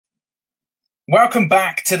Welcome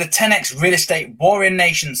back to the 10X Real Estate Warrior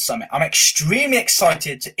Nation Summit. I'm extremely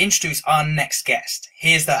excited to introduce our next guest.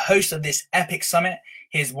 He is the host of this epic summit.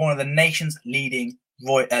 He is one of the nation's leading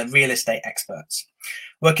real estate experts,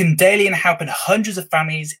 working daily and helping hundreds of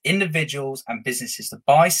families, individuals, and businesses to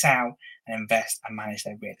buy, sell, and invest and manage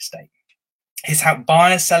their real estate. He's helped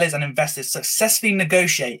buyers, sellers, and investors successfully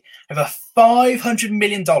negotiate over $500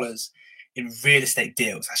 million in real estate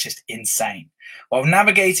deals. That's just insane. While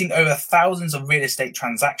navigating over thousands of real estate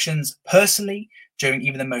transactions personally during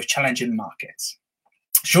even the most challenging markets.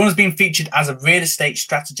 Sean has been featured as a real estate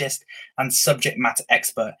strategist and subject matter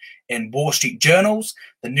expert in Wall Street Journals,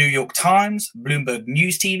 the New York Times, Bloomberg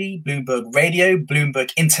News TV, Bloomberg Radio,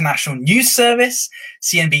 Bloomberg International News Service,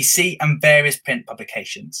 CNBC, and various print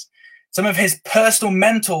publications. Some of his personal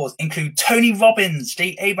mentors include Tony Robbins,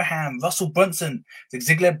 Jay Abraham, Russell Brunson, Zig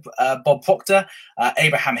Ziglar, Bob Proctor,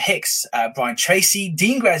 Abraham Hicks, Brian Tracy,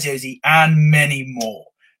 Dean Graziosi, and many more.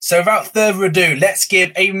 So without further ado, let's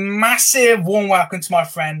give a massive warm welcome to my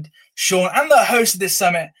friend, Sean, and the host of this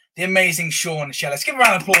summit, the amazing Sean Shell. Let's give a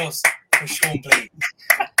round of applause for Sean, please.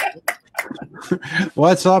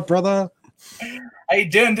 What's up, brother? How you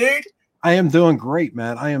doing, dude? I am doing great,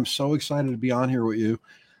 man. I am so excited to be on here with you.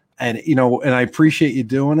 And, and I appreciate you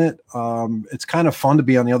doing it. It's kind of fun to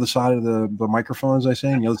be on the other side of the microphone, as I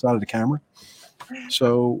say, on the other side of the camera.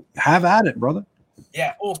 So have at it, brother.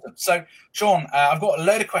 Yeah, awesome. So, Sean, I've got a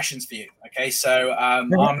load of questions for you. Okay, so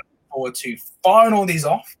I'm looking forward to firing all these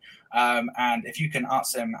off. And if you can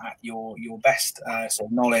answer them at your best sort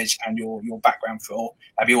of knowledge and your background for all,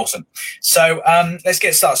 that'd be awesome. So let's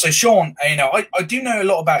get started. So Sean, I do know a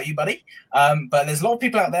lot about you, buddy, but there's a lot of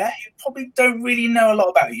people out there who probably don't really know a lot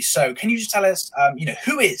about you. So can you just tell us,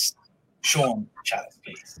 who is Sean Chalice,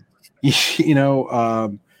 please?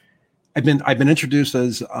 I've been introduced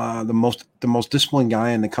as the most disciplined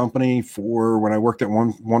guy in the company for when I worked at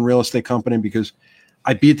one real estate company, because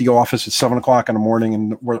I'd be at the office at 7 o'clock in the morning,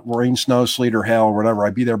 and rain, snow, sleet, or hail, or whatever,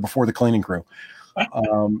 I'd be there before the cleaning crew.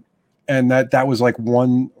 And that was like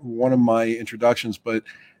one of my introductions. But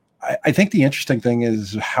I think the interesting thing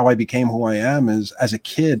is how I became who I am is, as a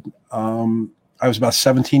kid, I was about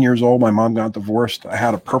 17 years old. My mom got divorced. I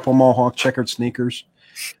had a purple mohawk, checkered sneakers.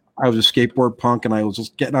 I was a skateboard punk, and I was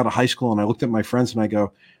just getting out of high school, and I looked at my friends and I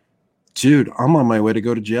go, dude, I'm on my way to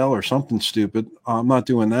go to jail or something stupid. I'm not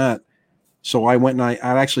doing that. So I went and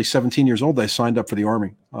at actually 17 years old, I signed up for the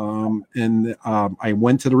Army. I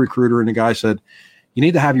went to the recruiter, and the guy said, you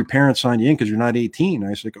need to have your parents sign you in because you're not 18.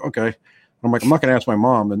 I said, okay. I'm like, I'm not going to ask my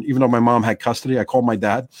mom. And even though my mom had custody, I called my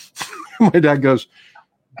dad. My dad goes,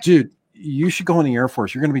 dude, you should go in the Air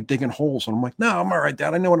Force. You're going to be digging holes. And I'm like, no, I'm all right,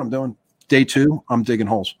 Dad. I know what I'm doing. Day 2, I'm digging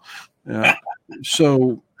holes.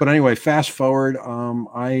 But anyway, fast forward,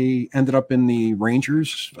 I ended up in the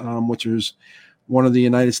Rangers, which is one of the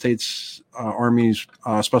United States Army's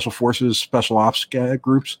Special Forces, Special Ops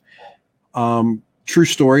groups. True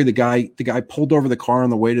story. The guy pulled over the car on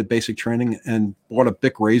the way to basic training and bought a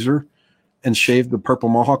Bic razor and shaved the purple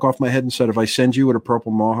mohawk off my head and said, if I send you with a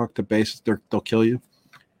purple mohawk to base, they'll kill you.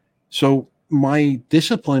 So my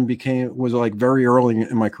discipline was like very early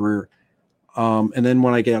in my career. And then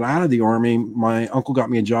when I got out of the Army, my uncle got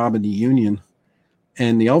me a job in the union,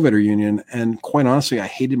 and the elevator union. And quite honestly, I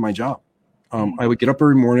hated my job. I would get up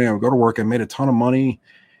every morning. I would go to work. I made a ton of money.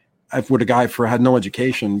 I would a guy had no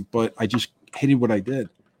education, but I just hated what I did.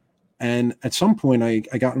 And at some point, I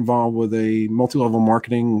got involved with a multi-level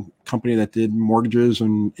marketing company that did mortgages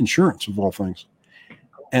and insurance, of all things.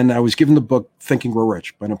 And I was given the book Think and Grow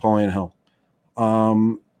Rich by Napoleon Hill.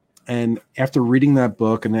 And after reading that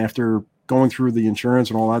book and after going through the insurance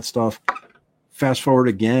and all that stuff, fast forward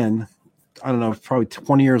again, I don't know, probably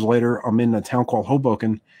 20 years later, I'm in a town called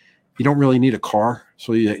Hoboken. You don't really need a car.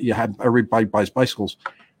 So you have, everybody buys bicycles.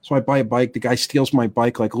 So I buy a bike. The guy steals my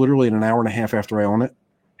bike like literally in an hour and a half after I own it.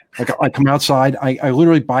 Like I come outside, I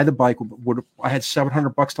literally buy the bike. I had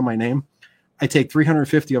 $700 to my name. I take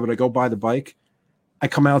 350 of it. I go buy the bike. I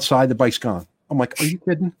come outside, the bike's gone. I'm like, are you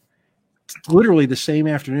kidding? Literally the same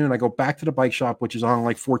afternoon, I go back to the bike shop, which is on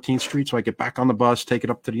like 14th Street. So I get back on the bus, take it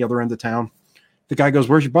up to the other end of town. The guy goes,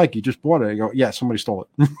 where's your bike? You just bought it. I go, yeah, somebody stole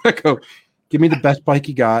it. I go, give me the best bike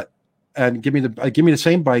you got, and give me the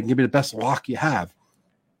same bike, and give me the best lock you have.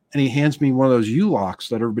 And he hands me one of those U-locks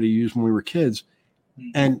that everybody used when we were kids.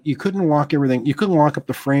 And you couldn't lock everything. You couldn't lock up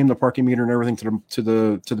the frame, the parking meter, and everything to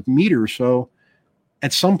the meter. So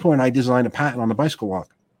at some point, I designed a patent on the bicycle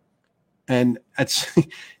lock. And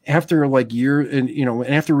after like years, and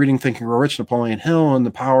after reading Think and Grow Rich, Napoleon Hill, and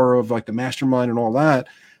the power of like the mastermind and all that,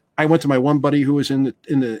 I went to my one buddy who was in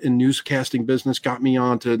newscasting business, got me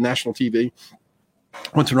onto national TV,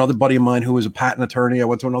 Went to another buddy of mine who was a patent attorney. I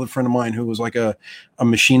went to another friend of mine who was like a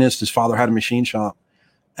machinist. His father had a machine shop.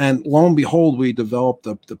 And lo and behold, we developed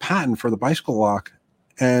the patent for the bicycle lock.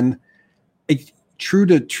 And it, true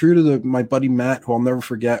to my buddy Matt, who I'll never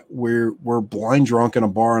forget, we're blind drunk in a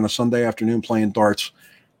bar on a Sunday afternoon playing darts.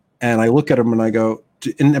 And I look at him and I go,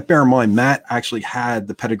 and bear in mind, Matt actually had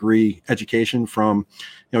the pedigree education from,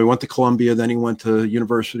 he went to Columbia, then he went to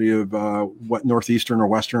University of Northeastern or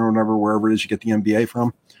Western or whatever, wherever it is you get the MBA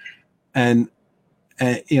from. And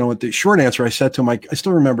the short answer, I said to him, I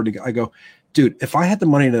still remember, I go, dude, if I had the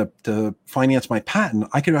money to finance my patent,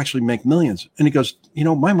 I could actually make millions. And he goes,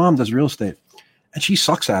 my mom does real estate and she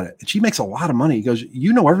sucks at it and she makes a lot of money. He goes,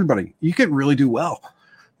 everybody, you could really do well.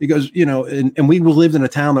 He goes, and we lived in a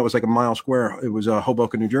town that was like a mile square. It was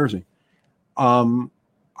Hoboken, New Jersey.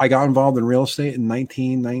 I got involved in real estate in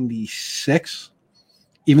 1996,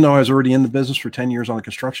 even though I was already in the business for 10 years on the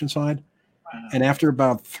construction side. Wow. And after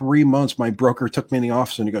about 3 months, my broker took me in the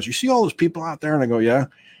office and he goes, you see all those people out there? And I go, yeah.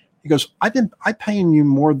 He goes, I'm paying you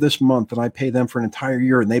more this month than I pay them for an entire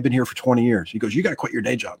year. And they've been here for 20 years. He goes, you got to quit your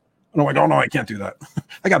day job. And I'm like, oh no, I can't do that.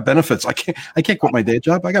 I got benefits. I can't quit my day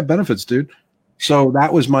job. I got benefits, dude. So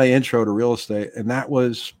that was my intro to real estate. And that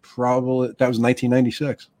was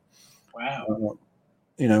 1996. Wow.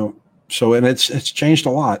 So, and it's changed a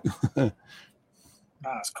lot.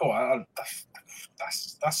 That's cool.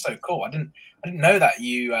 That's so cool. I didn't know that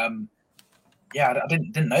you, I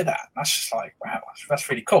didn't know that. That's just like, wow, that's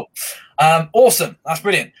really cool. Awesome. That's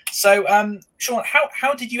brilliant. So, Sean,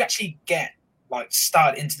 how did you actually get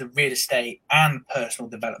started into the real estate and personal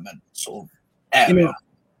development sort of area?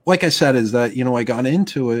 Like I said, is that, I got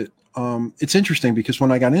into it. It's interesting because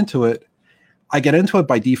when I got into it, I get into it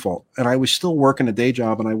by default, and I was still working a day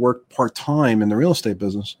job and I worked part-time in the real estate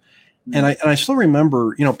business. Mm-hmm. And I still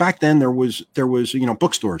remember, back then there was,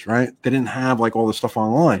 bookstores, right? They didn't have all this stuff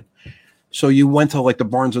online. So you went to the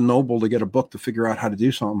Barnes and Noble to get a book to figure out how to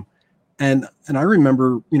do something. And I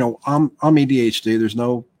remember, I'm ADHD. There's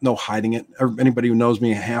no hiding it. Anybody who knows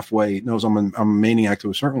me halfway knows I'm a maniac to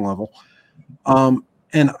a certain level.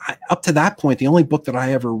 And up to that point, the only book that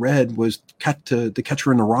I ever read was The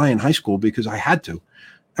Catcher in the Rye in high school because I had to.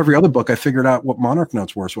 Every other book, I figured out what Monarch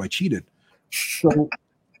Notes were, so I cheated. So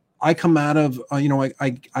I come out of,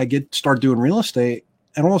 I start doing real estate,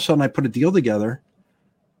 and all of a sudden I put a deal together.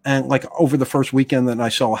 And over the first weekend that I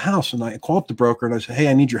sell a house, and I call up the broker and I say, hey,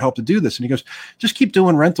 I need your help to do this. And he goes, just keep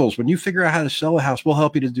doing rentals. When you figure out how to sell a house, we'll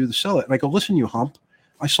help you to sell it. And I go, listen, you hump,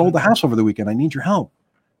 I sold the house over the weekend. I need your help.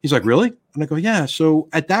 He's like, really? And I go, yeah. So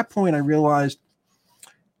at that point, I realized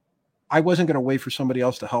I wasn't going to wait for somebody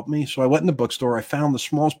else to help me. So I went in the bookstore. I found the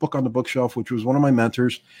smallest book on the bookshelf, which was one of my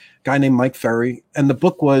mentors, a guy named Mike Ferry. And the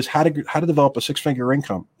book was how to develop a 6-figure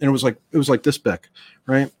income. And it was like this big,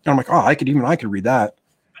 right? And I'm like, oh, I could read that.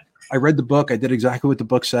 I read the book. I did exactly what the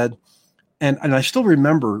book said. And I still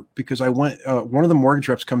remember because I went, one of the mortgage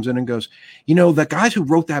reps comes in and goes, the guys who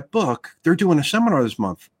wrote that book, they're doing a seminar this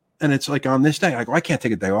month. And it's on this day. I go, I can't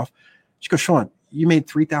take a day off. She goes, Sean, you made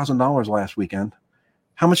 $3,000 last weekend.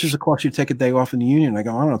 How much does it cost you to take a day off in the union? I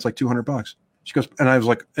go, I don't know. It's like $200. She goes, and I was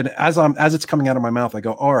like, and as it's coming out of my mouth, I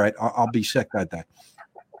go, all right, I'll be sick that day.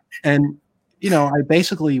 And, I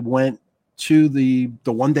basically went to the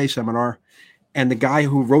one-day seminar, and the guy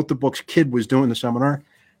who wrote the book's kid was doing the seminar.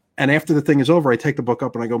 And after the thing is over, I take the book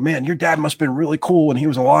up and I go, man, your dad must have been really cool when he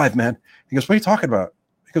was alive, man. He goes, what are you talking about?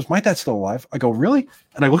 He goes, my dad's still alive. I go, really?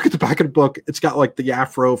 And I look at the back of the book. It's got the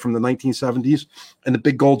afro from the 1970s and the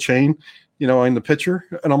big gold chain, in the picture.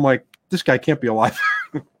 And I'm like, this guy can't be alive.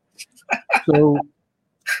 So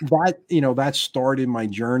that started my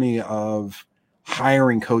journey of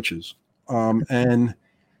hiring coaches. And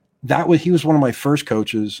he was one of my first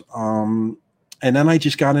coaches. And then I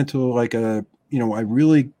just got into I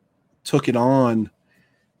really took it on.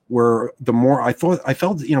 Where the more I felt,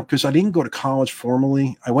 because I didn't go to college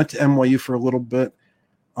formally. I went to NYU for a little bit.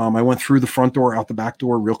 I went through the front door, out the back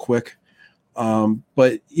door real quick.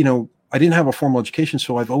 But, I didn't have a formal education.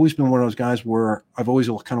 So I've always been one of those guys where I've always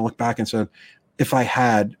kind of looked back and said, if I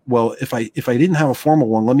didn't have a formal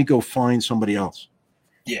one, let me go find somebody else.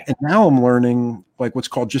 Yeah. And now I'm learning what's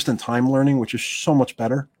called just-in-time learning, which is so much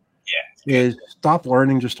better. Yeah. Is stop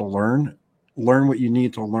learning just to learn what you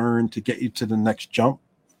need to learn to get you to the next jump.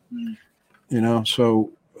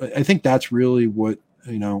 So I think that's really what,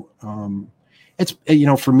 it's,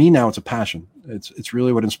 for me now, it's a passion. It's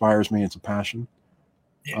really what inspires me. It's a passion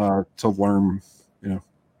to learn,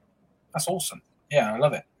 That's awesome. Yeah, I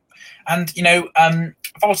love it. And, if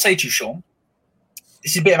I would say to you, Sean,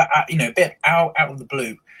 this is a bit of a bit out of the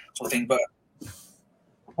blue sort of thing, but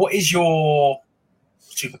what is your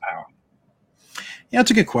superpower? Yeah,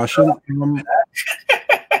 that's a good question.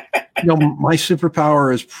 My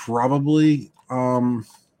superpower is probably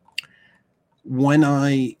when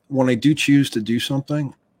I do choose to do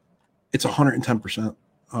something, it's 110%.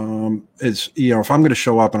 It's if I'm going to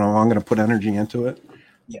show up and I'm going to put energy into it,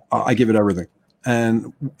 I give it everything.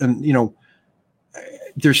 And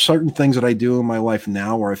there's certain things that I do in my life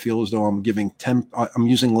now where I feel as though I'm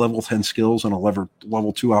using level 10 skills and a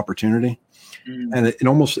level 2 opportunity. And it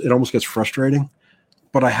almost gets frustrating,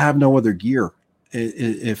 but I have no other gear.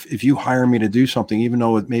 If you hire me to do something, even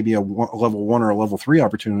though it may be a level 1 or a level 3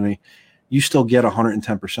 opportunity, you still get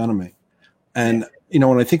 110% of me. And, and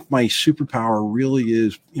I think my superpower really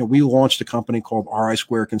is, we launched a company called RI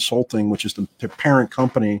Square Consulting, which is the parent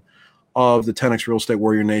company of the 10X Real Estate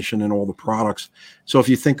Warrior Nation and all the products. So if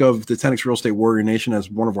you think of the 10X Real Estate Warrior Nation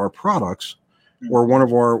as one of our products or one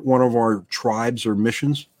of our tribes or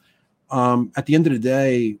missions, at the end of the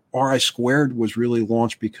day, RI Squared was really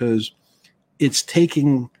launched because it's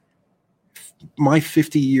taking my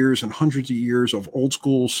 50 years and hundreds of years of old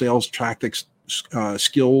school sales tactics,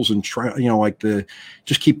 skills, and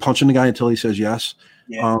just keep punching the guy until he says yes.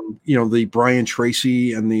 Yeah. The Brian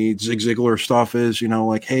Tracy and the Zig Ziglar stuff is,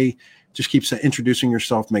 hey, just keep introducing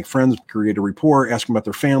yourself, make friends, create a rapport, ask them about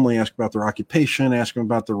their family, ask about their occupation, ask them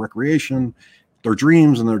about their recreation, their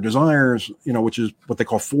dreams and their desires, which is what they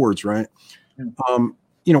call Fords, right?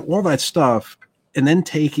 All that stuff. And then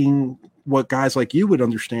taking what guys like you would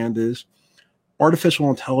understand is artificial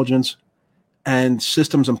intelligence and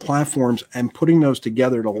systems and platforms and putting those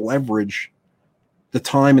together to leverage the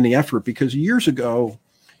time and the effort. Because years ago,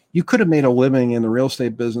 you could have made a living in the real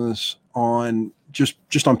estate business on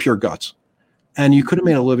just on pure guts. And you could have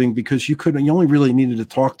made a living because you only really needed to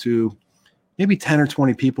talk to maybe 10 or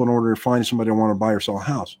 20 people in order to find somebody who want to buy or sell a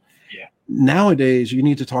house. Yeah. Nowadays, you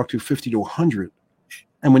need to talk to 50 to 100.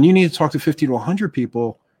 And when you need to talk to 50 to 100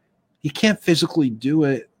 people, you can't physically do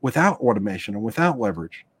it without automation and without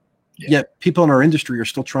leverage. Yeah. Yet people in our industry are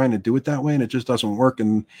still trying to do it that way, and it just doesn't work.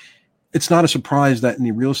 And it's not a surprise that in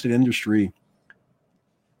the real estate industry,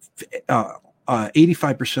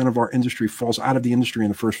 85% of our industry falls out of the industry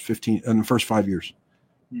in the first 5 years.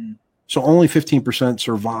 So only 15%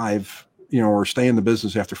 survive, or stay in the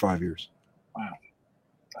business after 5 years. Wow.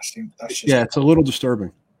 That's just it's a little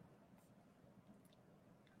disturbing.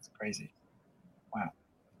 It's crazy. Wow.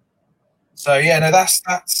 So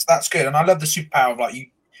that's good. And I love the superpower of like you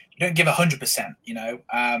don't give 100%,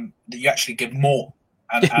 that you actually give more.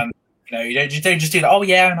 And you don't just do that. Oh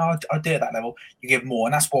yeah, and I'll do it at that level. You give more.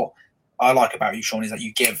 And that's what I like about you, Sean, is that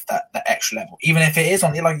you give that extra level. Even if it is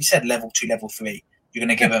on, like you said, level 2, level 3, you're going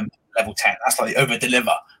to give them level 10. That's like over deliver.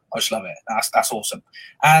 I just love it. That's awesome.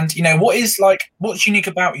 And what's unique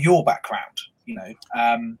about your background?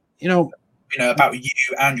 About you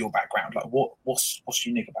and your background. Like what's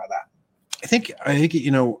unique about that? I think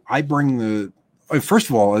I bring first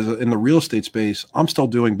of all, in the real estate space, I'm still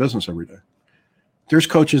doing business every day. There's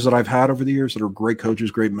coaches that I've had over the years that are great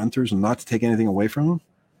coaches, great mentors, and not to take anything away from them.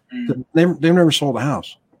 They've never sold a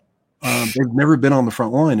house. They've never been on the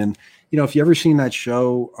front line. And if you ever seen that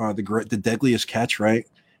show, the Deadliest Catch, right?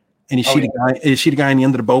 And you see the guy in the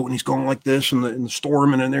end of the boat, and he's going like this in the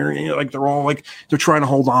storm, and then they're all like they're trying to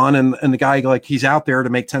hold on, and the guy like he's out there to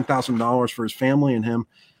make $10,000 for his family and him,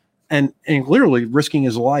 and literally risking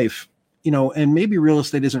his life. And maybe real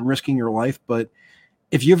estate isn't risking your life, but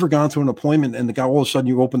if you ever gone to an appointment and the guy all of a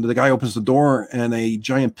sudden the guy opens the door and a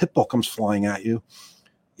giant pit bull comes flying at you.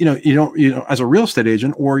 You don't as a real estate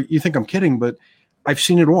agent, or you think I'm kidding, but I've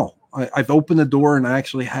seen it all. I've opened the door and I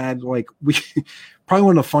actually had probably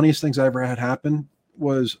one of the funniest things I ever had happen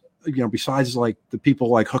was, besides like the people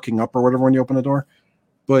like hooking up or whatever when you open the door,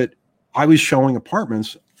 but I was showing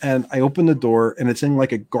apartments and I opened the door and it's in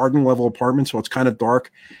like a garden level apartment. So it's kind of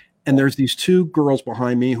dark. And there's these two girls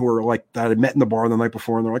behind me who are like that I met in the bar the night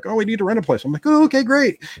before. And they're like, oh, we need to rent a place. I'm like, oh, okay,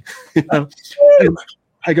 great.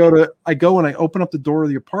 I go and I open up the door of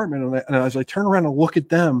the apartment, and as I turn around and look at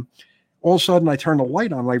them, all of a sudden I turn the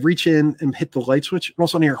light on. I reach in and hit the light switch, and all of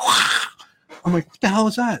a sudden here, I'm like, what the hell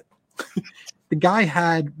is that? The guy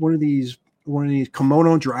had one of these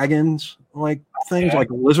kimono dragons like things,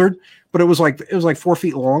 like a lizard, but it was like 4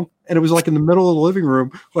 feet long, and it was like in the middle of the living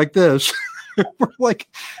room like this. We're like,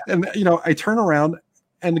 and I turn around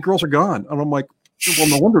and the girls are gone, and I'm like, well,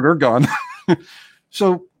 no wonder they're gone.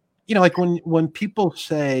 So. Like when people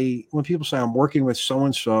say I'm working with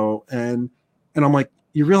so-and-so and I'm like,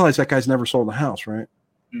 you realize that guy's never sold a house, right?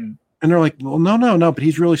 And they're like, well, no, but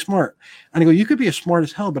he's really smart. And I go, you could be as smart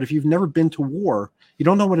as hell, but if you've never been to war, you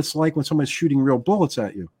don't know what it's like when somebody's shooting real bullets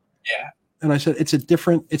at you. Yeah. And I said, it's a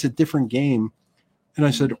different game And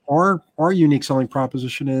I said, our unique selling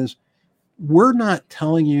proposition is we're not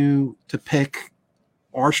telling you to pick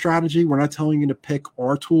our strategy. We're not telling you to pick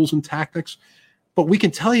our tools and tactics, but we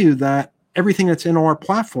can tell you that everything that's in our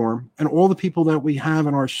platform and all the people that we have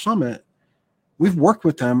in our summit, we've worked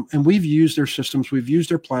with them and we've used their systems, we've used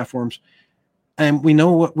their platforms, and we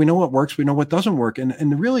know what works, we know what doesn't work.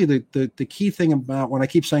 And really the key thing about when I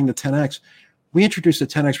keep saying the 10X, we introduced the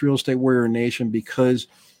 10X Real Estate Warrior Nation because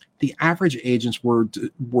the average agents were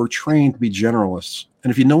trained to be generalists. And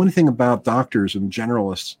if you know anything about doctors and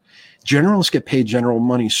generalists get paid general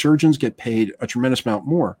money. Surgeons get paid a tremendous amount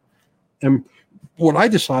more. And what I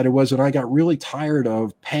decided was that I got really tired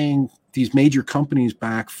of paying these major companies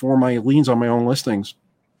back for my liens on my own listings.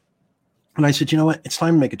 And I said, you know what? It's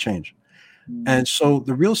time to make a change. And so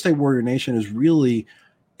the Real Estate Warrior Nation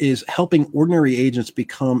is helping ordinary agents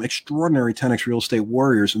become extraordinary 10X real estate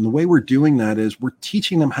warriors. And the way we're doing that is we're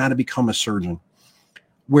teaching them how to become a surgeon.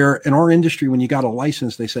 Where in our industry, when you got a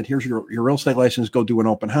license, they said, here's your real estate license, go do an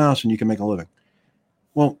open house and you can make a living.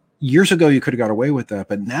 Well, years ago, you could have got away with that.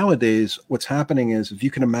 But nowadays, what's happening is, if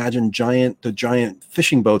you can imagine the giant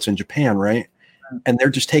fishing boats in Japan, right? And they're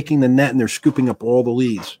just taking the net and they're scooping up all the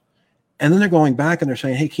leads. And then they're going back and they're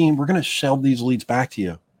saying, hey, Keem, we're going to sell these leads back to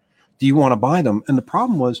you. Do you want to buy them? And the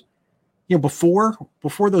problem was, before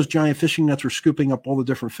those giant fishing nets were scooping up all the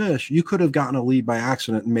different fish, you could have gotten a lead by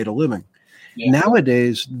accident and made a living. Yeah.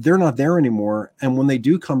 Nowadays, they're not there anymore. And when they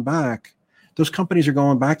do come back, those companies are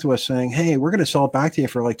going back to us saying, hey, we're going to sell it back to you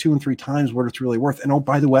for like 2 and 3 times what it's really worth. And oh,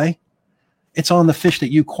 by the way, it's on the fish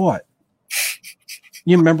that you caught.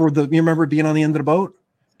 You remember being on the end of the boat?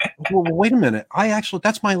 Well, wait a minute.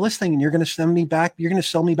 That's my listing, and you're going to sell me back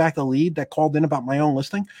the lead that called in about my own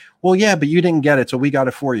listing. Well, yeah, but you didn't get it, so we got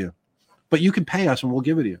it for you. But you can pay us and we'll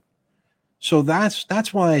give it to you. So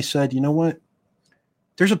that's why I said, you know what?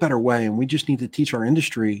 There's a better way, and we just need to teach our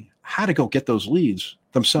industry how to go get those leads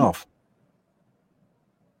themselves.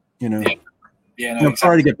 Yeah, I'm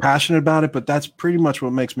sorry to get passionate about it, but that's pretty much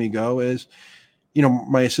what makes me go is,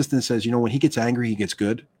 my assistant says, when he gets angry, he gets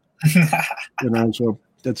good. So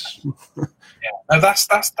that's no,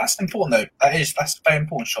 that's important though. That's very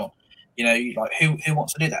important, Sean. Like who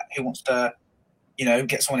wants to do that? Who wants to,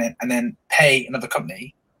 get someone in and then pay another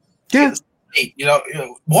company? Yeah.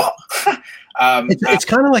 What? It's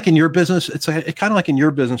kind of like in your business. It's kind of like in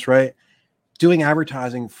your business, right? Doing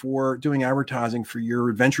advertising for your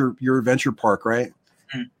adventure park, right?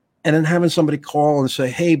 Mm. And then having somebody call and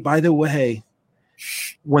say, hey, by the way,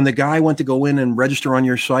 when the guy went to go in and register on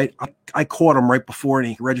your site, I caught him right before and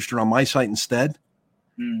he registered on my site instead.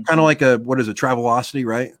 Mm. Kind of like Travelocity,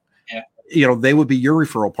 right? Yeah. They would be your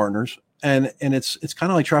referral partners. And it's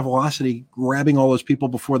kind of like Travelocity grabbing all those people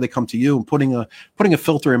before they come to you and putting a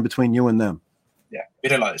filter in between you and them. Yeah. We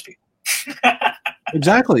don't like those people.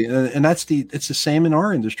 Exactly. And it's the same in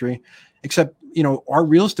our industry, except, the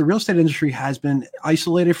real estate industry has been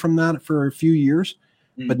isolated from that for a few years.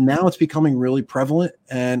 But now it's becoming really prevalent.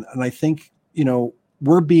 And I think,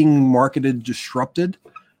 we're being marketed disrupted.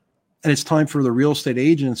 And it's time for the real estate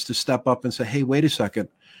agents to step up and say, hey, wait a second.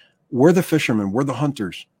 We're the fishermen. We're the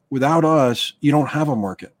hunters. Without us, you don't have a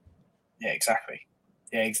market. Yeah, exactly.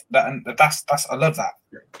 Yeah, that's I love that.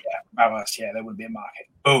 Yeah, without us, there wouldn't be a market.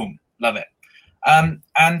 Boom. Love it. And,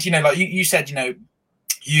 like you said,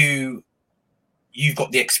 you've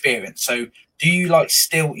got the experience. So do you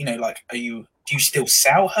still, do you still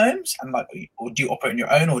sell homes and or do you operate on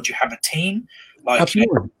your own, or do you have a team?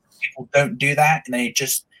 Absolutely. People don't do that, and they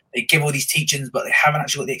give all these teachings, but they haven't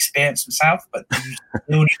actually got the experience themselves. But do you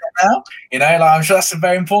still need that now? I'm sure that's a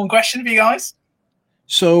very important question for you guys.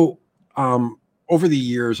 So, over the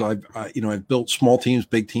years, I've built small teams,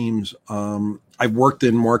 big teams. I've worked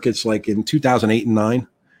in markets like in 2008 and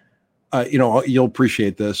 2009. You'll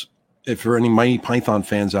appreciate this. If there are any Monty Python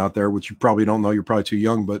fans out there, which you probably don't know, you're probably too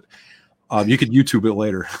young, but you could YouTube it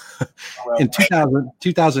later. In 2008 and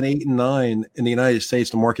 2009 in the United States,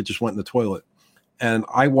 the market just went in the toilet. And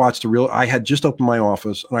I had just opened my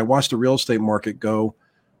office, and I watched the real estate market go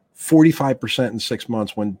 45% in 6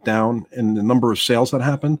 months, went down in the number of sales that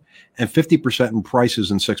happened, and 50% in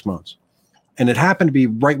prices in 6 months. And it happened to be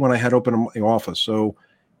right when I had opened my office. So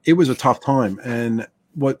it was a tough time. And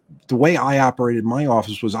the way I operated my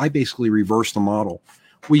office was I basically reversed the model.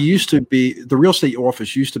 The real estate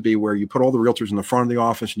office used to be where you put all the realtors in the front of the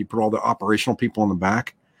office and you put all the operational people in the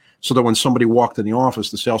back, so that when somebody walked in the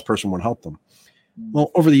office, the salesperson would help them.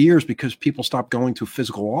 Well, over the years, because people stopped going to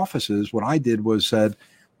physical offices, what I did was said,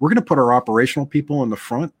 we're going to put our operational people in the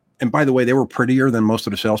front. And by the way, they were prettier than most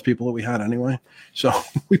of the salespeople that we had anyway. So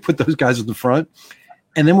we put those guys in the front.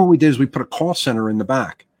 And then what we did is we put a call center in the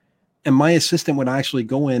back. And my assistant would actually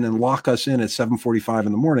go in and lock us in at 7:45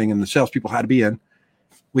 in the morning, and the salespeople had to be in.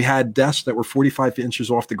 We had desks that were 45 inches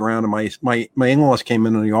off the ground, and my in-laws came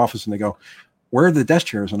in the office and they go, "Where are the desk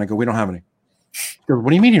chairs?" And I go, "We don't have any." She goes, "What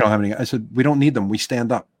do you mean you don't have any?" I said, "We don't need them. We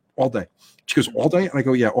stand up all day." She goes, "All day?" And I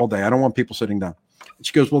go, "Yeah, all day. I don't want people sitting down." And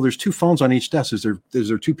she goes, "Well, there's 2 phones on each desk. Is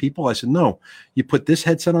there 2 people?" I said, "No. You put this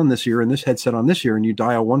headset on this ear and this headset on this ear, and you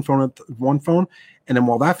dial one phone, and then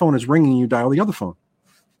while that phone is ringing, you dial the other phone."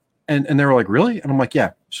 And they were like, "Really?" And I'm like,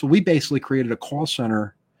 "Yeah." So we basically created a call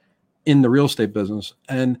center in the real estate business.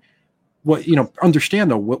 And what, understand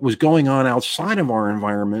though, what was going on outside of our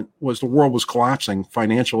environment was the world was collapsing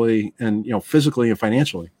financially and, physically and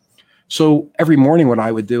financially. So every morning, what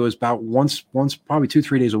I would do is about once, probably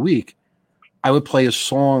 2-3 days a week, I would play a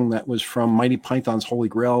song that was from Mighty Python's Holy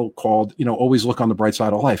Grail called, Always Look on the Bright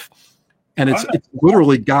Side of Life. And it's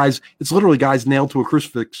literally guys nailed to a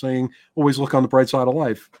crucifix saying, "Always look on the bright side of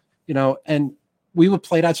life," and we would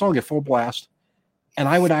play that song at full blast. And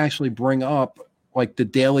I would actually bring up like the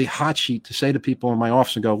daily hot sheet to say to people in my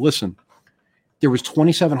office and go, "Listen, there was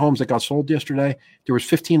 27 homes that got sold yesterday. There was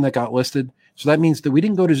 15 that got listed. So that means that we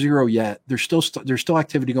didn't go to zero yet. There's still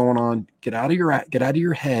activity going on. Get out of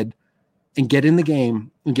your head and get in the game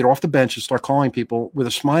and get off the bench and start calling people with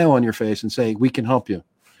a smile on your face and say, we can help you."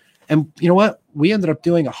 And you know what? We ended up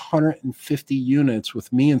doing 150 units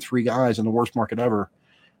with me and 3 guys in the worst market ever,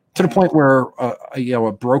 to the point where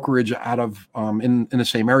a brokerage out of in the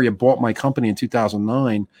same area bought my company in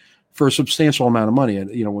 2009 for a substantial amount of money,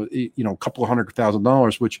 a couple of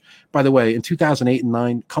 $100,000. Which, by the way, in 2008 and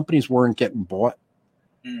 2009, companies weren't getting bought;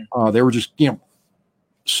 they were just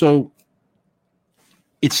So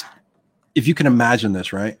it's, if you can imagine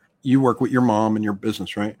this, right? You work with your mom and your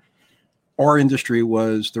business, right? Our industry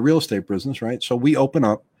was the real estate business, right? So we open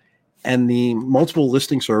up, and the multiple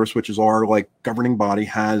listing service, which is our like governing body,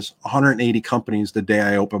 has 180 companies the day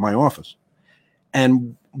I open my office.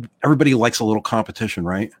 And everybody likes a little competition,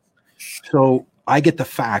 right? So I get the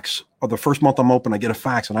fax, or the first month I'm open, I get a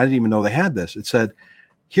fax, and I didn't even know they had this. It said,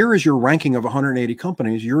 "Here is your ranking of 180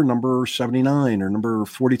 companies. You're number 79 or number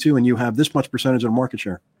 42, and you have this much percentage of the market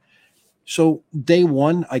share." So day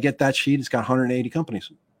one, I get that sheet. It's got 180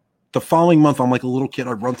 companies. The following month, I'm like a little kid.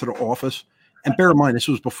 I run to the office. And bear in mind, this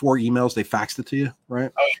was before emails. They faxed it to you,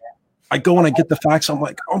 right? I go and I get the fax. I'm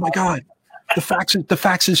like, "Oh my God, the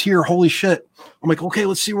fax is here. Holy shit." I'm like, "Okay,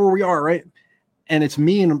 let's see where we are," right? And it's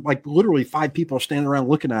me and like literally 5 people standing around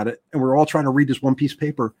looking at it. And we're all trying to read this one piece of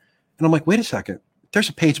paper. And I'm like, "Wait a second, there's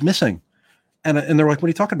a page missing." And they're like, "What are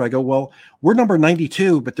you talking about?" I go, "Well, we're number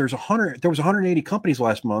 92, but there was 180 companies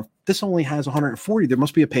last month. This only has 140. There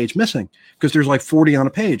must be a page missing because there's like 40 on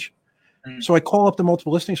a page." So I call up the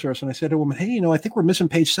multiple listing service and I said to a woman, "Hey, I think we're missing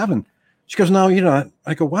page 7. She goes, "No, you're not."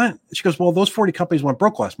 I go, "What?" She goes, "Well, those 40 companies went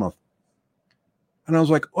broke last month." And I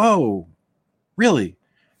was like, "Oh, really?"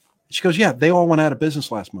 She goes, "Yeah, they all went out of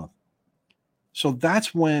business last month." So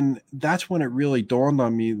that's when it really dawned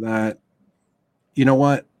on me that, you know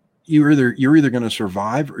what, you're either going to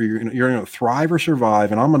survive or you're going to thrive or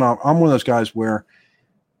survive. And I'm one of those guys where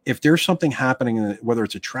if there's something happening, whether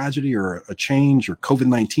it's a tragedy or a change or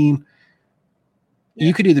COVID-19,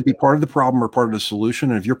 you could either be part of the problem or part of the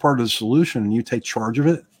solution. And if you're part of the solution and you take charge of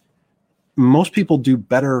it, most people do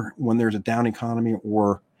better when there's a down economy,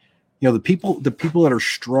 or, the people that are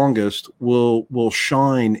strongest will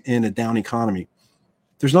shine in a down economy.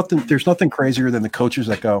 There's nothing crazier than the coaches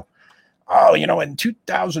that go, "Oh, in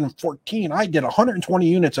 2014, I did 120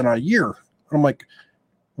 units in a year." And I'm like,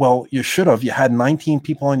 "Well, you should have. You had 19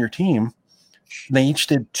 people on your team. They each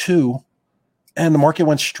did 2. And the market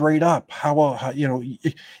went straight up. How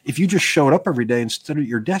if you just showed up every day instead of at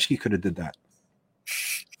your desk, you could have did that."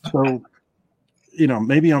 So,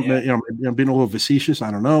 maybe I'm being a little facetious. I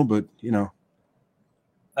don't know, but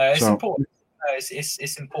it's important.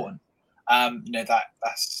 It's important.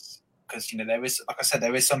 That's because there is, like I said,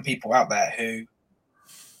 there is some people out there who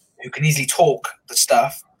can easily talk the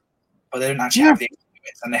stuff, but they don't actually have the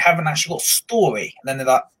experience, and they haven't actually got a story. And then they're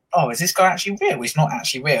like, "Oh, is this guy actually real?" He's not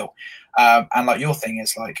actually real. And like your thing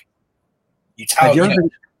is like, you tell.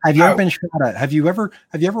 Have you ever been shot at? Have you ever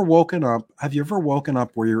woken up? Have you ever woken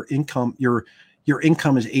up where your income is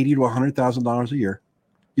 $80,000 to $100,000 a year,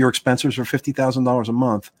 your expenses are $50,000 a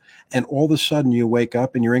month, and all of a sudden you wake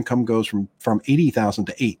up and your income goes from $80,000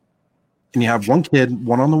 to $8,000, and you have 1 kid,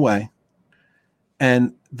 1 on the way,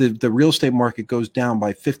 and the real estate market goes down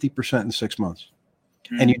by 50% in 6 months.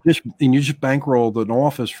 And you just bankrolled an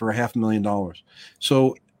office for $500,000.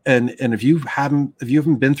 So, and if you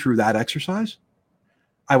haven't been through that exercise,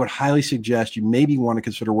 I would highly suggest you maybe want to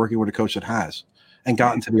consider working with a coach that has and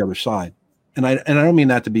gotten to the other side. And I don't mean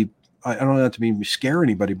that to be I don't know that to be scare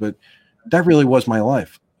anybody, but that really was my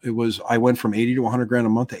life. It was, I went from 80 to 100 grand a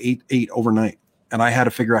month to eight overnight, and I had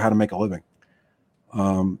to figure out how to make a living.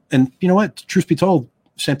 And you know what? Truth be told,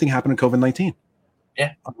 same thing happened in COVID-19.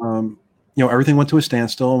 Yeah. Everything went to a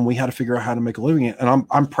standstill, and we had to figure out how to make a living. And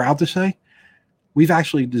I'm proud to say we've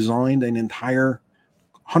actually designed an entire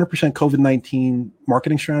 100% COVID-19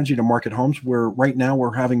 marketing strategy to market homes, where right now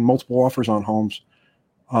we're having multiple offers on homes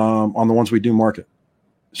on the ones we do market.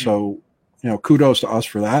 So, kudos to us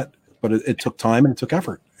for that, but it took time and it took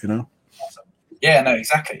effort, Awesome. Yeah, no,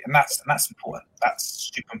 exactly. And that's important.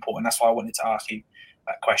 That's super important. That's why I wanted to ask you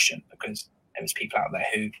that question, because there's people out there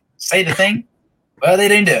who say the thing, but they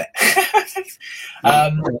don't do it.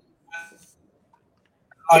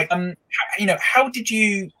 How did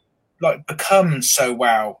you become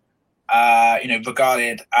so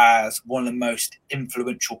regarded as one of the most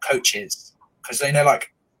influential coaches? Because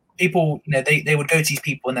people, they would go to these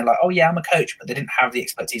people and they're like, oh yeah, I'm a coach, but they didn't have the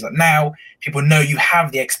expertise. Like now, people know you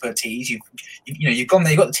have the expertise. You've gone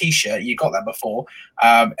there, you got the t-shirt, you got that before,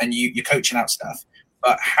 and you're coaching out stuff.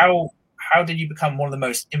 But how did you become one of the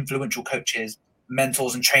most influential coaches,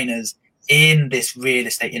 mentors, and trainers in this real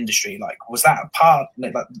estate industry? Like, was that a part,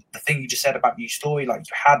 like the thing you just said about your story? Like,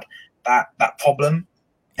 you had that problem?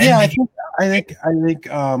 Yeah, I think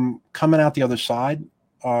coming out the other side,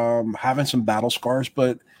 having some battle scars,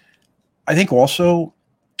 but I think also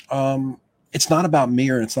it's not about me,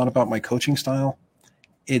 or it's not about my coaching style.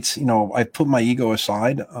 It's, I put my ego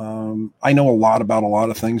aside. I know a lot about a lot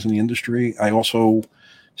of things in the industry. I also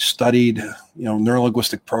studied,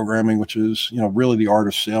 neurolinguistic programming, which is, really the art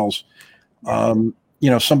of sales.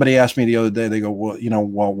 Somebody asked me the other day, they go,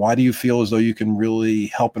 well, why do you feel as though you can really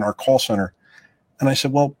help in our call center? And I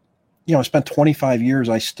said, well, I spent 25 years.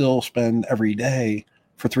 I still spend every day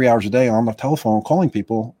for 3 hours a day on the telephone calling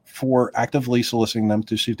people for actively soliciting them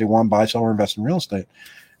to see if they want to buy, sell, or invest in real estate.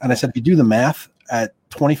 And I said, if you do the math at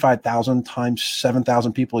 25,000 times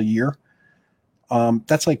 7,000 people a year,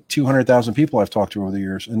 that's like 200,000 people I've talked to over the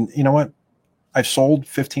years. And you know what? I've sold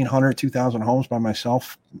 1,500, 2,000 homes by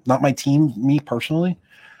myself, not my team, me personally.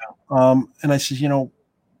 And I said,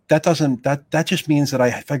 that just means that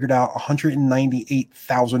I figured out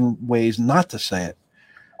 198,000 ways not to say it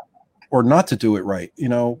or not to do it right,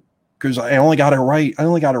 because I only got it right. I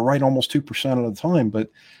only got it right almost 2% of the time, but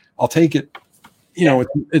I'll take it.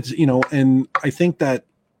 It's and I think that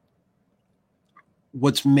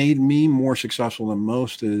what's made me more successful than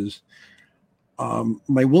most is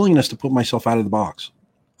my willingness to put myself out of the box.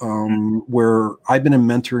 Where I've been in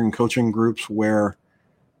mentoring coaching groups where,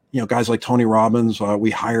 guys like Tony Robbins,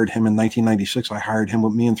 we hired him in 1996. I hired him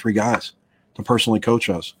with me and 3 guys to personally coach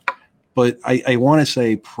us. But I want to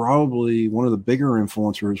say probably one of the bigger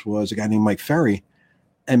influencers was a guy named Mike Ferry,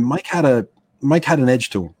 and Mike had an edge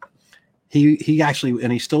to him. He actually,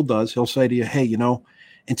 and he still does, he'll say to you, hey,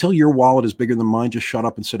 until your wallet is bigger than mine, just shut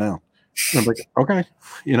up and sit down. And I'm like, okay,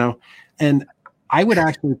 and I would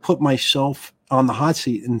actually put myself on the hot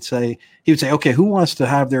seat and he would say, okay, who wants to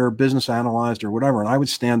have their business analyzed or whatever? And I would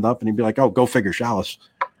stand up and he'd be like, oh, go figure, Chalice.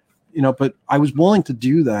 But I was willing to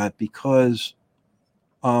do that because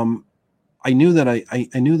I knew that I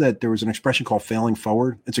knew that there was an expression called failing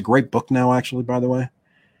forward. It's a great book now, actually, by the way.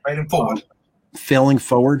 Failing forward. Failing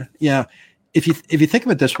forward. Yeah. If you think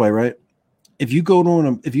of it this way, right? If you go to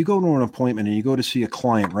an appointment and you go to see a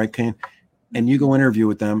client, right, Kane, and you go interview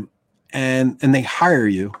with them, and they hire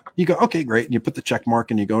you, you go, okay, great, and you put the check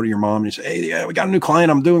mark and you go to your mom and you say, hey, yeah, we got a new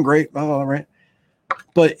client, I'm doing great, all right.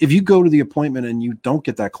 But if you go to the appointment and you don't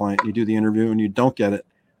get that client, you do the interview and you don't get it,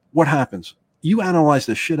 what happens? You analyze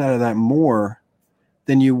the shit out of that more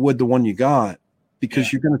than you would the one you got,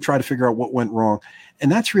 because you're going to try to figure out what went wrong.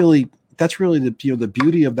 And that's really the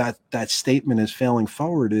beauty of that statement is failing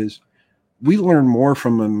forward is we learn more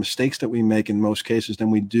from the mistakes that we make in most cases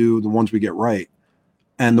than we do the ones we get right.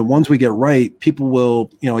 And the ones we get right, people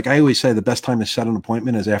will, like I always say, the best time to set an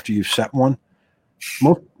appointment is after you've set one.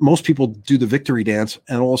 Most people do the victory dance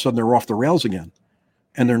and all of a sudden they're off the rails again.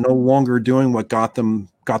 And they're no longer doing what got them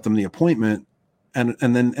the appointment. And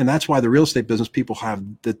that's why the real estate business people have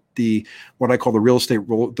the what I call the real estate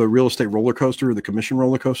roller coaster, or the commission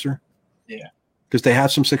roller coaster. Yeah. Because they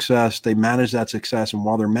have some success, they manage that success, and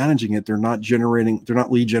while they're managing it, they're not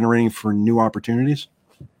lead generating for new opportunities.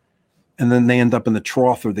 And then they end up in the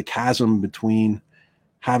trough or the chasm between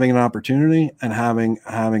having an opportunity and having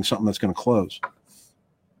something that's going to close.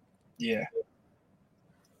 Yeah.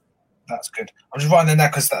 That's good. I'm just writing in there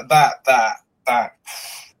because that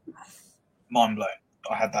mind blown.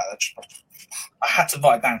 I had that. I had to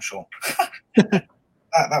write it down, Sean.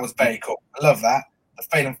 that was very cool. I love that. The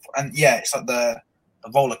failing, and it's like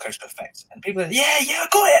the roller coaster effect. And people are like, yeah, I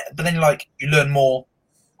got it. But then you learn more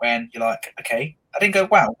when you're like, okay, I didn't go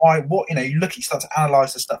wow. Why? What? You start to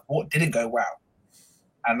analyze the stuff. What didn't go wow?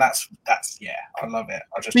 And that's yeah, I love it.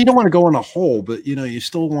 You don't want to go in a hole, but you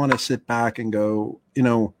still want to sit back and go,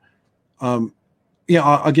 I'll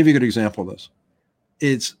give you a good example of this.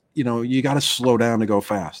 It's, you got to slow down to go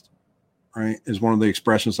fast, right? Is one of the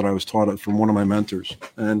expressions that I was taught from one of my mentors.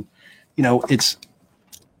 And, it's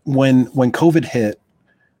when COVID hit,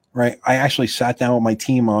 right? I actually sat down with my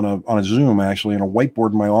team on a Zoom, actually, on a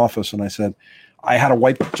whiteboard in my office. And I said, I had a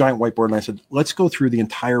giant whiteboard, and I said, let's go through the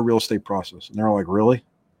entire real estate process. And they're like, really?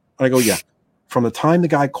 And I go, yeah. From the time the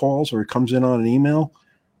guy calls or comes in on an email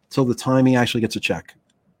till the time he actually gets a check,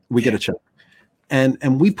 we get a check.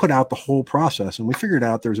 And we put out the whole process, and we figured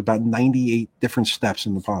out there's about 98 different steps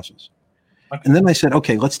in the process. Okay. And then I said,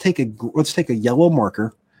 okay, let's take a yellow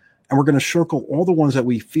marker, and we're going to circle all the ones that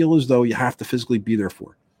we feel as though you have to physically be there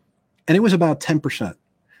for. And it was about 10%.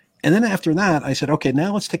 And then after that, I said, okay,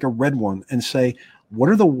 now let's take a red one and say, what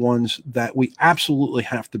are the ones that we absolutely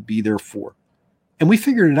have to be there for? And we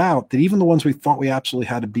figured it out that even the ones we thought we absolutely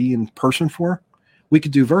had to be in person for, we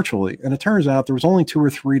could do virtually. And it turns out there was only 2 or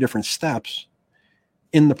 3 different steps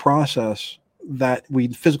in the process that we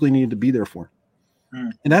physically needed to be there for.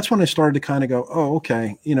 And that's when I started to kind of go, oh,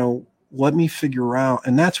 okay, let me figure out.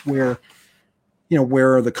 And that's where,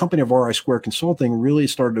 where the company of RI Square Consulting really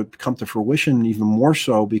started to come to fruition even more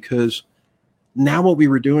so, because now what we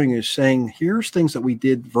were doing is saying, here's things that we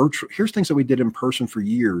did virtual, here's things that we did in person for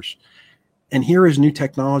years. And here is new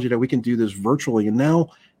technology that we can do this virtually. And now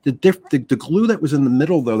the glue that was in the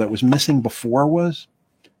middle, though, that was missing before was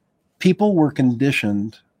people were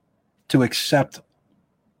conditioned to accept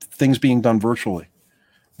things being done virtually.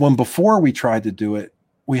 When before we tried to do it,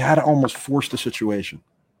 we had to almost force the situation.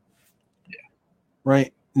 Yeah.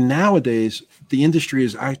 Right? Nowadays, the industry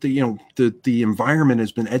is actually, the environment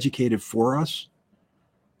has been educated for us.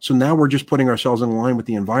 So now we're just putting ourselves in line with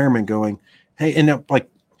the environment going, hey, and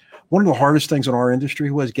one of the hardest things in our industry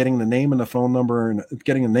was getting the name and the phone number and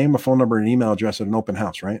getting a name, a phone number, and an email address at an open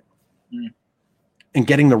house, right? And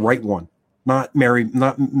getting the right one, not Mary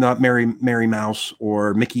Mouse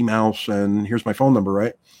or Mickey Mouse, and here's my phone number,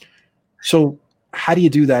 right? So how do you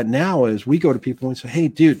do that now? Is we go to people and say, hey,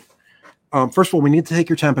 dude, first of all, we need to take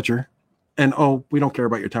your temperature. And, we don't care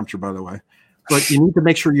about your temperature, by the way. But you need to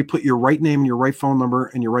make sure you put your right name and your right phone number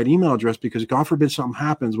and your right email address, because God forbid something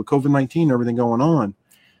happens with COVID-19 and everything going on.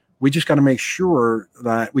 We just got to make sure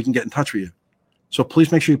that we can get in touch with you. So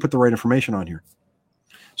please make sure you put the right information on here.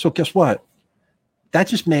 So guess what? That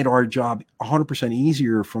just made our job 100%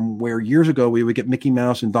 easier from where years ago we would get Mickey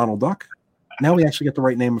Mouse and Donald Duck. Now we actually get the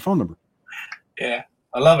right name and phone number. Yeah,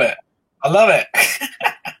 I love it.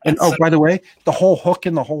 And by the way, the whole hook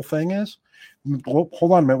in the whole thing is, hold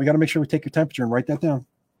on a minute, we got to make sure we take your temperature and write that down.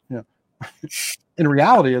 Yeah. In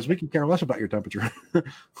reality is we can care less about your temperature.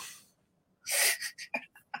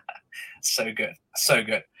 So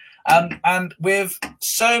good. And with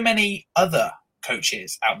so many other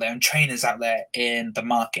coaches out there and trainers out there in the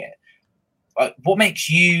market, what makes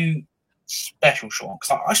you special, Sean?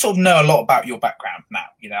 Because I sort of know a lot about your background now.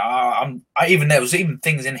 There was even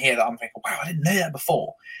things in here that I'm thinking, wow, I didn't know that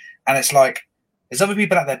before. And it's like, there's other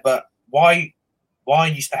people out there, but why are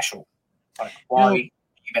you special? Why are you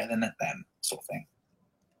better than them, sort of thing?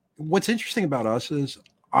 What's interesting about us is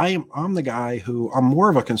I'm the guy who, I'm more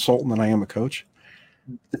of a consultant than I am a coach.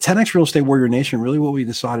 The 10X Real Estate Warrior Nation, really what we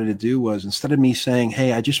decided to do was, instead of me saying,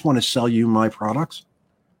 hey, I just want to sell you my products,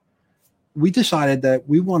 we decided that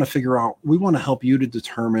we want to help you to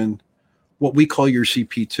determine what we call your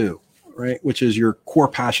CP2, right? Which is your core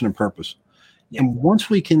passion and purpose. Yeah. And once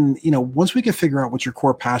we can figure out what your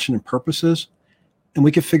core passion and purpose is, and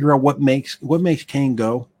we can figure out what makes Kane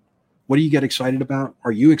go, what do you get excited about?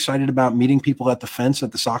 Are you excited about meeting people at the fence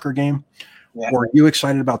at the soccer game? Yeah. Or are you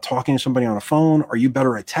excited about talking to somebody on a phone? Are you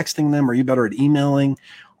better at texting them? Are you better at emailing?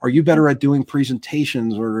 Are you better at doing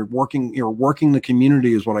presentations or working the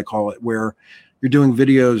community is what I call it, where you're doing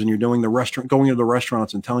videos and you're doing going to the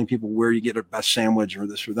restaurants and telling people where you get a best sandwich or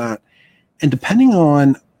this or that. And depending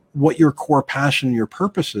on what your core passion and your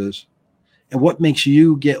purpose is and what makes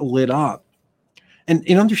you get lit up, and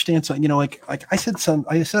understand something, like I said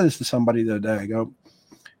this to somebody the other day. I go,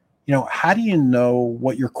 how do you know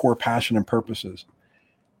what your core passion and purpose is?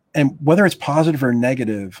 And whether it's positive or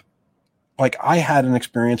negative, like I had an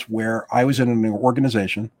experience where I was in an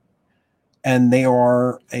organization and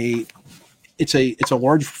it's a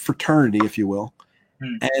large fraternity, if you will.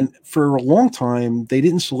 And for a long time, they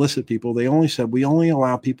didn't solicit people. They only said, we only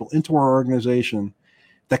allow people into our organization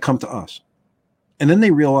that come to us. And then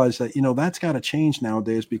they realized that, that's got to change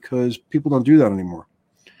nowadays because people don't do that anymore.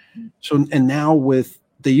 So, and now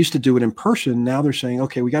they used to do it in person. Now they're saying,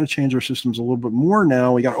 okay, we got to change our systems a little bit more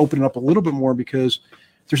now. We got to open it up a little bit more because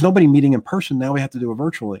there's nobody meeting in person. Now we have to do it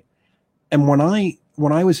virtually. And when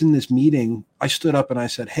I was in this meeting, I stood up and I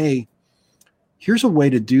said, hey, here's a way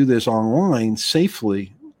to do this online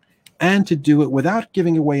safely and to do it without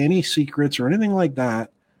giving away any secrets or anything like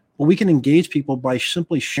that. Well, we can engage people by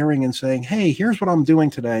simply sharing and saying, hey, here's what I'm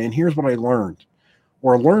doing today, and here's what I learned,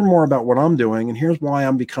 or learn more about what I'm doing, and here's why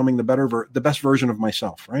I'm becoming the best version of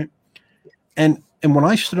myself, right? And when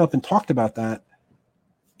I stood up and talked about that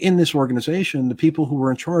in this organization, the people who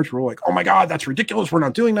were in charge were like, oh my God, that's ridiculous. We're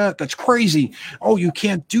not doing that. That's crazy. Oh, you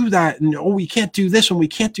can't do that. And oh, we can't do this and we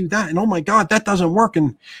can't do that. And oh my God, that doesn't work.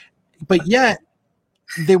 But yet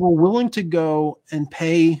they were willing to go and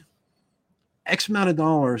pay X amount of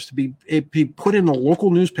dollars to be put in a local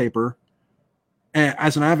newspaper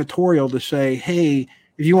as an advertorial to say, hey,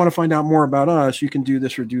 if you want to find out more about us, you can do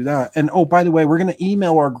this or do that. And oh, by the way, we're going to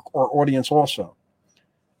email our audience also.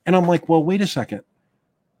 And I'm like, well, wait a second.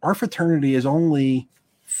 Our fraternity is only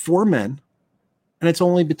 4 men, and it's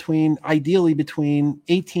only ideally between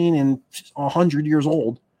 18 and 100 years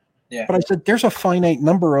old. Yeah. But I said, there's a finite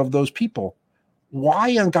number of those people.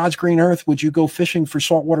 Why on God's green earth would you go fishing for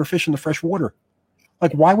saltwater fish in the fresh water?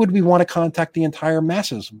 Like, why would we want to contact the entire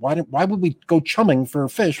masses? Why would we go chumming for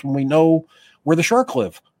fish when we know where the shark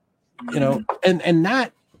live? And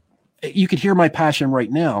that, you could hear my passion right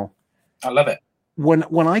now. I love it.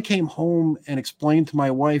 When I came home and explained to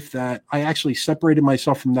my wife that I actually separated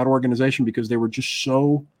myself from that organization because they were just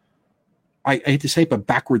so, I hate to say it, but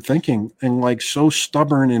backward thinking and like so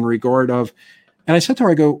stubborn in regard of, and I said to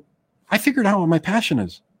her, I go, I figured out what my passion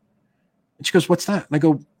is. And she goes, what's that? And I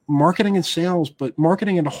go, marketing and sales, but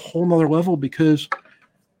marketing at a whole nother level, because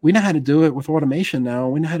we know how to do it with automation now.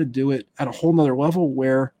 We know how to do it at a whole nother level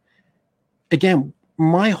where, again,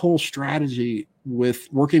 my whole strategy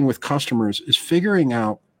with working with customers is figuring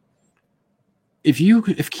out if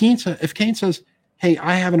Kane says, hey,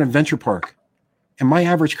 I have an adventure park and my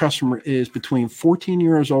average customer is between 14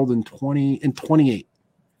 years old and 20 and 28,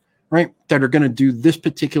 right? That are going to do this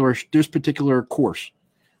particular course,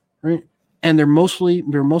 right? And they're mostly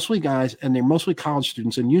guys, and they're mostly college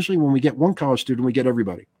students. And usually when we get one college student, we get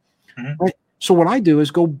everybody, right? So what I do is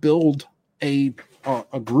go build a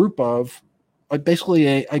group of, I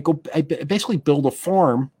basically build a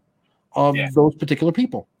farm of those particular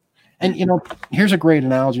people. And, here's a great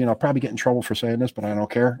analogy, and I'll probably get in trouble for saying this, but I don't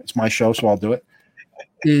care. It's my show, so I'll do it.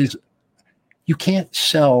 Is you can't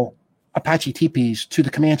sell Apache teepees to the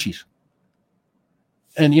Comanches.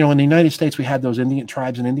 And, in the United States, we had those Indian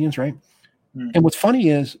tribes and Indians, right? Mm-hmm. And what's funny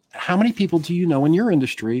is, how many people do you know in your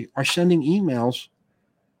industry are sending emails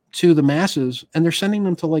to the masses, and they're sending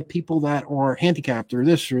them to like people that are handicapped or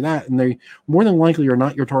this or that, and they more than likely are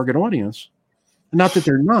not your target audience. Not that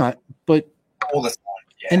they're not, but all the time.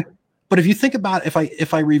 Yeah. But if you think about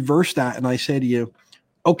if I reverse that and I say to you,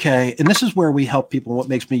 okay, and this is where we help people. What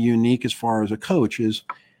makes me unique as far as a coach is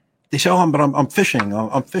they say, oh, but I'm fishing.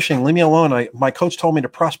 I'm fishing. Leave me alone. My coach told me to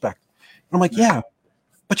prospect. And I'm like, yeah,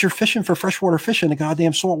 but you're fishing for freshwater fish in the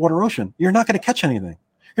goddamn saltwater ocean. You're not going to catch anything.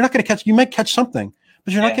 You're not going to catch. You might catch something,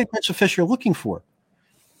 but you're not going to catch the fish you're looking for.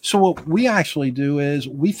 So what we actually do is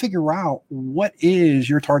we figure out what is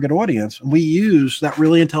your target audience, and we use that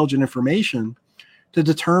really intelligent information to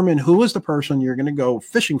determine who is the person you're going to go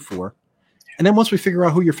fishing for. And then once we figure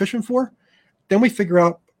out who you're fishing for, then we figure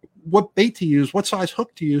out what bait to use, what size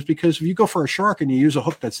hook to use, because if you go for a shark and you use a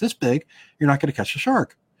hook that's this big, you're not going to catch a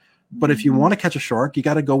shark. But if you want to catch a shark, you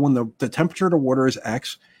got to go when the temperature of the water is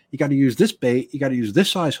X. You got to use this bait. You got to use this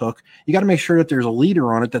size hook. You got to make sure that there's a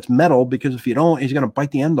leader on it that's metal, because if you don't, he's going to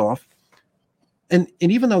bite the end off. And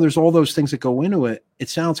even though there's all those things that go into it, it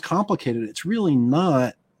sounds complicated. It's really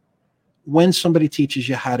not when somebody teaches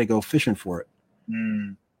you how to go fishing for it.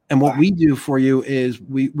 Mm. And what we do for you is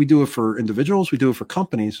we do it for individuals. We do it for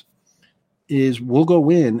companies. Is we'll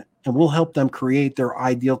go in and we'll help them create their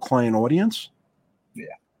ideal client audience. Yeah.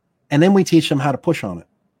 And then we teach them how to push on it.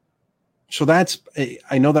 So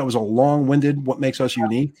I know that was a long-winded what makes us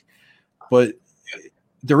unique, but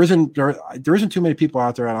there isn't too many people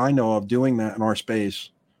out there that I know of doing that in our space.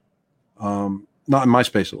 Not in my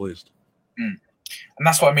space, at least. Mm. And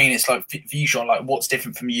that's what I mean. It's like for you, Sean, like what's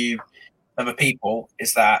different from you, other people,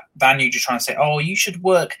 is that Vanu just trying to say, oh, you should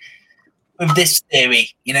work with this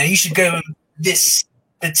theory. You should go in this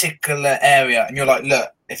particular area. And you're like, look,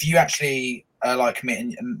 if you actually like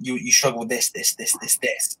me and you struggle with this.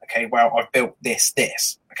 Okay, well, I've built this.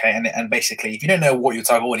 Okay, and basically, if you don't know what your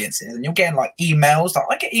target audience is, and you're getting like emails, like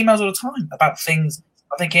I get emails all the time about things.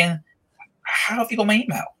 I'm thinking, how have you got my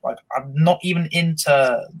email? Like, I'm not even into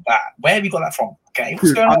that. Where have you got that from? Okay,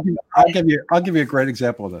 what's going on? I'll give you a great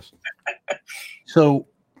example of this. So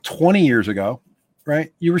 20 years ago,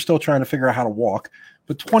 right? You were still trying to figure out how to walk,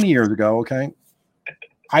 but 20 years ago, okay,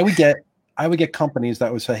 I would get companies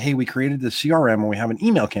that would say, "Hey, we created the CRM and we have an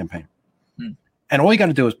email campaign." And all you got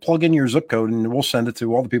to do is plug in your zip code and we'll send it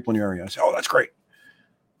to all the people in your area. I say, "Oh, that's great."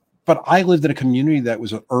 But I lived in a community that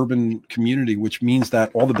was an urban community, which means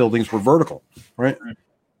that all the buildings were vertical, right?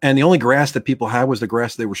 And the only grass that people had was the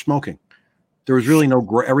grass they were smoking. There was really no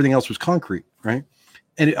everything else was concrete, right?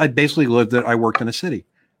 And I basically I worked in a city.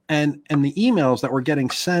 And the emails that were getting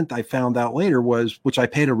sent, I found out later which I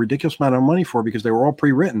paid a ridiculous amount of money for because they were all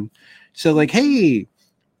pre-written. So like, "Hey,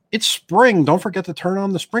 it's spring. Don't forget to turn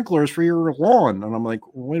on the sprinklers for your lawn." And I'm like,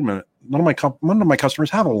 "Wait a minute. None of my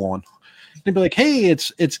customers have a lawn." They'd be like, "Hey,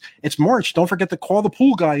 it's March. Don't forget to call the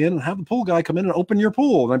pool guy in and have the pool guy come in and open your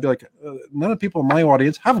pool." And I'd be like, "None of the people in my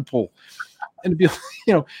audience have a pool." And it'd be,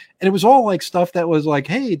 and it was all like stuff that was like,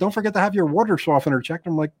 "Hey, don't forget to have your water softener checked."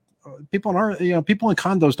 I'm like, people in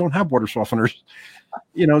condos don't have water softeners,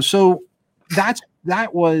 So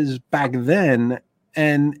that was back then,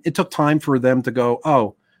 and it took time for them to go,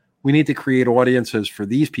 "Oh, we need to create audiences for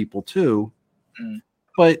these people too."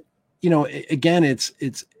 But again, it's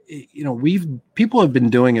people have been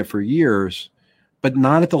doing it for years, but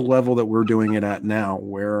not at the level that we're doing it at now,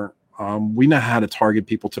 where we know how to target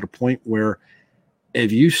people to the point where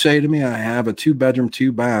if you say to me, "I have a 2-bedroom,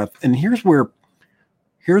 2-bath," and here's where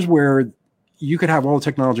you could have all the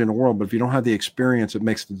technology in the world, but if you don't have the experience, it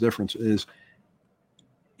makes the difference.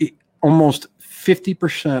 Almost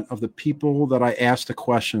 50% of the people that I asked the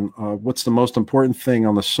question of what's the most important thing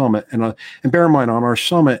on the summit, and bear in mind, on our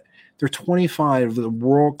summit, there are 25 of the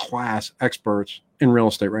world-class experts in real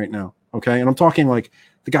estate right now. Okay. And I'm talking like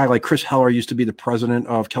the guy like Chris Heller used to be the president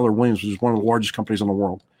of Keller Williams, which is one of the largest companies in the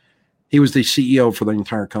world. He was the CEO for the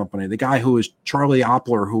entire company. The guy who is Charlie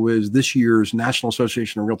Oppler, who is this year's National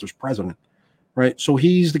Association of Realtors president, right? So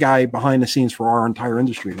he's the guy behind the scenes for our entire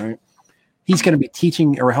industry, right? He's going to be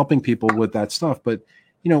teaching or helping people with that stuff. But,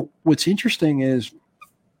 what's interesting is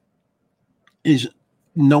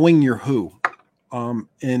knowing your who.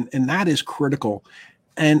 And that is critical.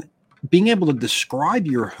 And being able to describe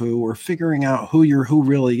your who or figuring out who your who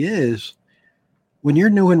really is. When you're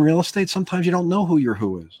new in real estate, sometimes you don't know who your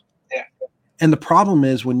who is. Yeah. And the problem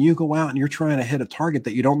is when you go out and you're trying to hit a target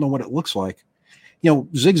that you don't know what it looks like.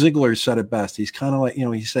 Zig Ziglar said it best. He's kind of like,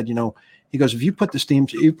 he said, he goes, if you put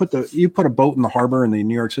you put a boat in the harbor, in the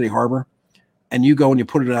New York City harbor, and you go and you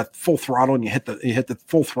put it at full throttle and you hit the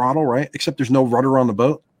full throttle, right? Except there's no rudder on the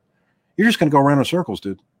boat. You're just going to go around in circles,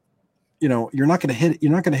 dude. You're not going to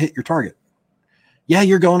hit your target. Yeah,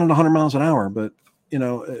 you're going at 100 miles an hour, but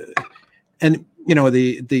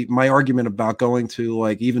my argument about going to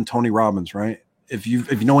like even Tony Robbins, right? If you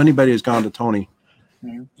know anybody who's gone to Tony,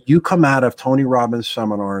 you come out of Tony Robbins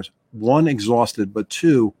seminars, 1, exhausted, but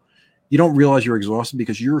 2, you don't realize you're exhausted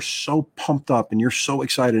because you're so pumped up and you're so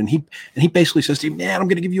excited. And he basically says to you, "Man, I'm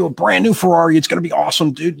going to give you a brand new Ferrari. It's going to be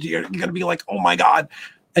awesome, dude. You're going to be like, oh my God."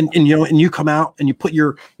 And you come out and you put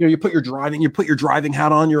your driving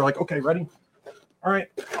hat on. You're like, "Okay, ready? All right,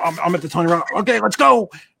 I'm at the Tony Robbins. Okay, let's go."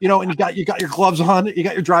 And you got your gloves on, you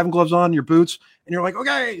got your driving gloves on, your boots, and you're like,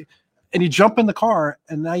 "Okay." And you jump in the car,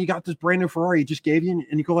 and now you got this brand new Ferrari he just gave you,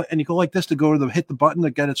 and you go like this to go to hit the button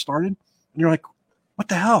to get it started, and you're like, "What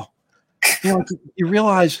the hell?" You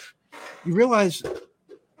realize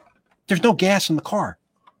there's no gas in the car,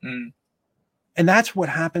 and that's what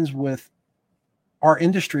happens with our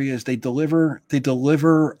industry. Is they deliver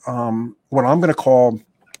what I'm going to call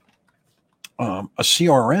a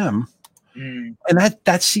CRM, and that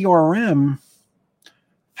CRM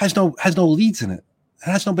has no leads in it.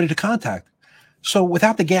 It has nobody to contact. So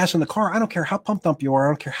without the gas in the car, I don't care how pumped up you are, I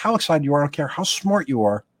don't care how excited you are, I don't care how smart you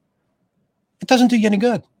are, it doesn't do you any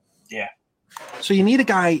good. Yeah. So you need a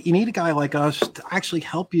guy like us to actually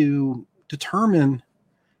help you determine,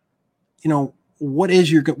 what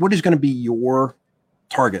is going to be your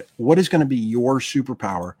target, what is going to be your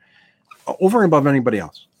superpower over and above anybody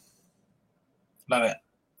else. Love it.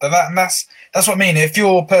 That's what I mean. If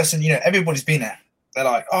you're a person, everybody's been there. They're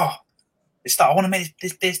like, "Oh, I want to make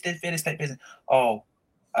this real estate business." Oh,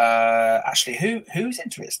 actually, who's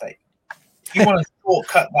into real estate? You want to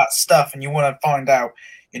shortcut that stuff, and you want to find out,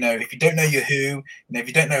 if you don't know your who, if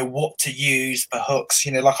you don't know what to use for hooks,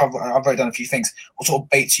 like I've already done a few things, what sort of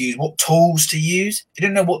bait to use, what tools to use. If you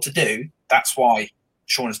don't know what to do, that's why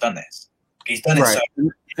Sean has done this. He's done it. Right. So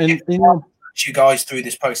and you guys through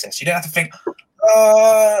this process. You don't have to think,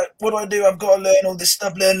 what do I do? I've got to learn all this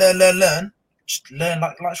stuff. Learn. Just learn,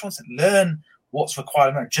 like Sean said, learn what's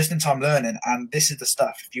required, just in time learning. And this is the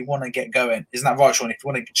stuff. If you want to get going, isn't that right, Sean? If you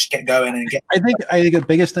want to just get going and get, I think the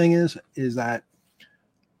biggest thing is that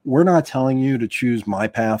we're not telling you to choose my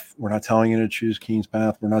path. We're not telling you to choose Keen's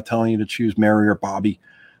path. We're not telling you to choose Mary or Bobby.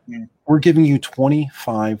 We're giving you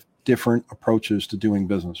 25 different approaches to doing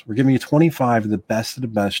business. We're giving you 25 of the best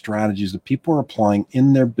strategies that people are applying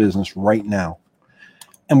in their business right now.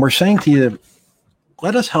 And we're saying to you,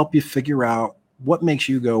 let us help you figure out what makes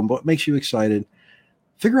you go, what makes you excited.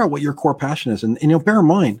 Figure out what your core passion is. And bear in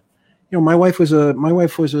mind, my wife was a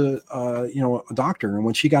doctor. And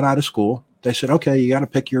when she got out of school, they said, okay, you got to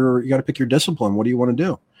pick your discipline. What do you want to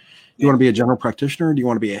do? You want to be a general practitioner? Do you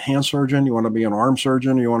want to be a hand surgeon? Do you want to be an arm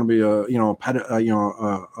surgeon? Do you want to be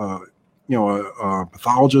a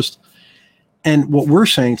pathologist? And what we're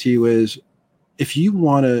saying to you is, if you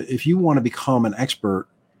want to become an expert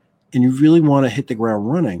and you really want to hit the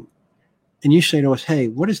ground running, and you say to us, hey,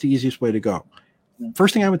 what is the easiest way to go?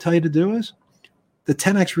 First thing I would tell you to do is the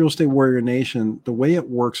 10X Real Estate Warrior Nation, the way it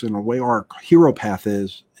works and the way our hero path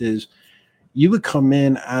is you would come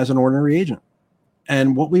in as an ordinary agent.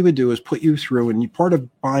 And what we would do is put you through, and you part of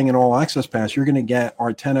buying an all access pass, you're going to get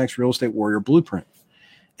our 10X Real Estate Warrior blueprint.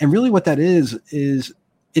 And really what that is it's,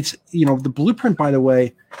 the blueprint, by the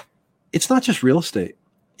way, it's not just real estate.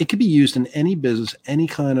 It could be used in any business, any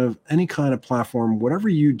kind of platform, whatever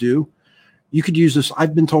you do. You could use this.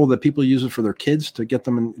 I've been told that people use it for their kids to get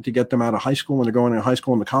them out of high school when they're going to high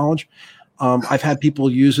school and to college. I've had people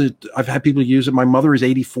use it. My mother is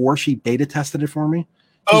 84. She beta tested it for me.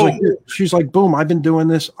 She's like, boom, I've been doing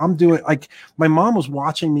this. I'm doing, like, my mom was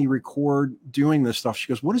watching me record doing this stuff. She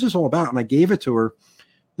goes, what is this all about? And I gave it to her.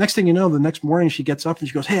 Next thing you know, the next morning she gets up and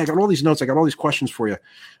she goes, hey, I got all these notes. I got all these questions for you.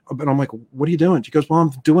 And I'm like, what are you doing? She goes, well, I'm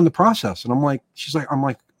doing the process. And I'm like,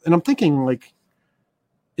 and I'm thinking, like,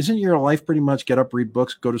 isn't your life pretty much get up, read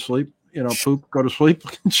books, go to sleep, poop, go to sleep?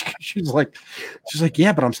 she's like,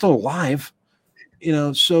 yeah, but I'm still alive.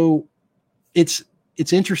 So it's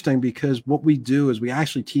interesting, because what we do is we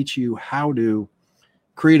actually teach you how to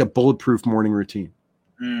create a bulletproof morning routine,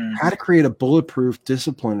 how to create a bulletproof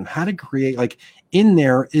discipline, and how to create, like, in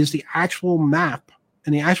there is the actual map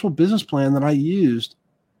and the actual business plan that I used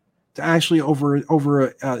to actually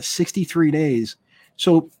over 63 days.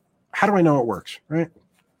 So how do I know it works, right?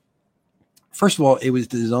 First of all, it was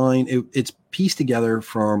designed, it's pieced together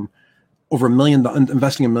from over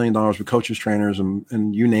investing $1 million with coaches, trainers,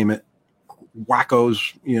 and you name it,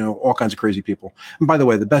 wackos, all kinds of crazy people. And by the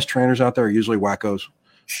way, the best trainers out there are usually wackos.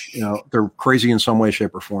 They're crazy in some way,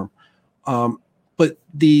 shape, or form. But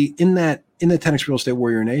in the 10X Real Estate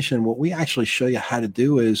Warrior Nation, what we actually show you how to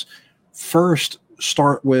do is first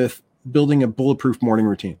start with building a bulletproof morning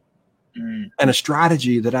routine. And a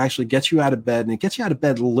strategy that actually gets you out of bed, and it gets you out of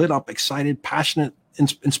bed lit up, excited, passionate,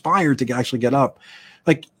 inspired to actually get up.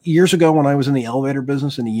 Like years ago when I was in the elevator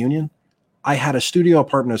business in the union, I had a studio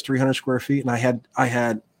apartment that's 300 square feet, and I had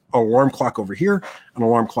an alarm clock over here, an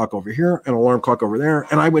alarm clock over here, an alarm clock over there.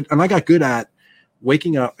 And I got good at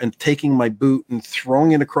waking up and taking my boot and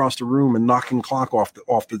throwing it across the room and knocking the clock off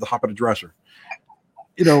the top of the dresser.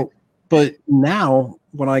 But now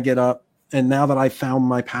when I get up, and now that I found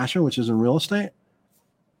my passion, which is in real estate,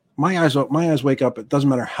 my eyes wake up. It doesn't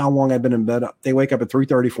matter how long I've been in bed. They wake up at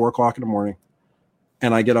 3:30, 4 o'clock in the morning,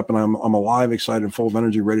 and I get up and I'm alive, excited, full of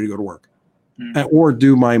energy, ready to go to work, or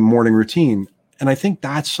do my morning routine. And I think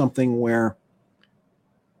that's something where,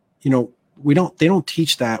 they don't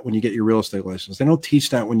teach that when you get your real estate license. They don't teach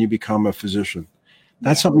that when you become a physician.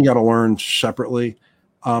 That's something you got to learn separately.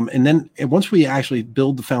 And then once we actually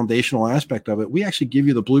build the foundational aspect of it, we actually give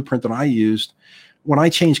you the blueprint that I used when I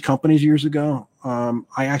changed companies years ago.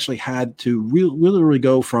 I actually had to really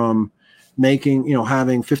go from making,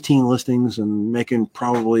 having 15 listings and making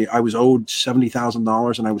I was owed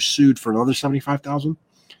 $70,000, and I was sued for another $75,000.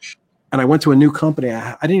 And I went to a new company.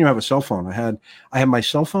 I didn't even have a cell phone. I had my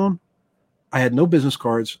cell phone. I had no business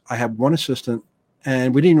cards. I had one assistant,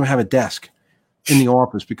 and we didn't even have a desk in the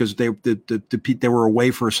office because they were away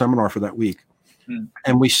for a seminar for that week.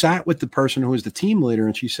 And we sat with the person who was the team leader,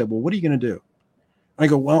 and she said, well, what are you going to do? I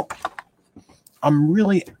go, well,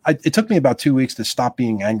 it took me about 2 weeks to stop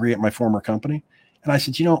being angry at my former company. And I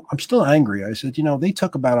said, I'm still angry. I said, they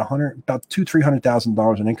took about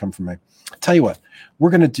 $200,000-$300,000 in income from me. Tell you what, we're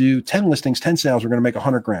going to do 10 listings, 10 sales. We're going to make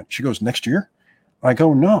 $100,000. She goes, next year? I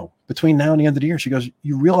go, no, between now and the end of the year. She goes,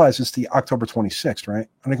 you realize it's the October 26th, right?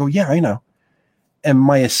 And I go, yeah, I know. And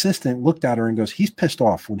my assistant looked at her and goes, he's pissed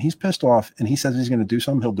off. When he's pissed off and he says he's going to do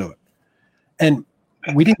something, he'll do it. And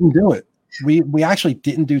we didn't do it. We actually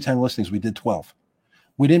didn't do 10 listings. We did 12.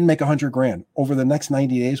 We didn't make $100,000. Over the next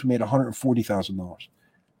 90 days, we made $140,000.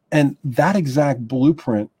 And that exact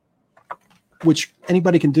blueprint, which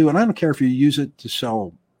anybody can do, and I don't care if you use it to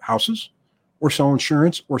sell houses or sell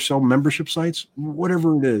insurance or sell membership sites,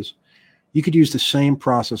 whatever it is, you could use the same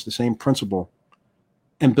process, the same principle,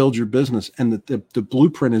 and build your business. And the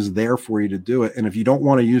blueprint is there for you to do it. And if you don't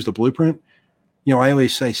want to use the blueprint, I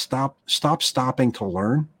always say, stop stopping to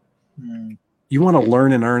learn. You want to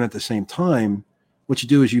learn and earn at the same time. What you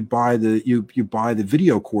do is you buy the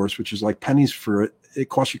video course, which is like pennies for it. It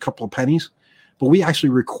costs you a couple of pennies, but we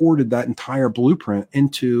actually recorded that entire blueprint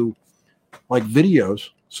into like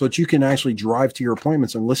videos so that you can actually drive to your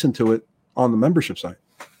appointments and listen to it on the membership site.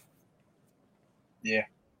 Yeah,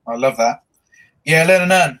 I love that. Yeah, learn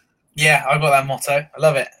and earn. Yeah, I got that motto. I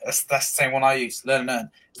love it. That's the same one I use. Learn and earn.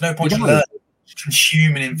 There's no point in learning,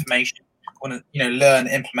 consuming information. I want to learn,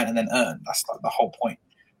 implement, and then earn. That's like the whole point.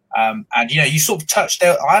 And you sort of touched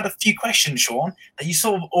there. I had a few questions, Sean, that you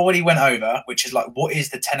sort of already went over, which is like, what is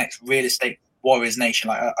the 10x Real Estate Warriors Nation?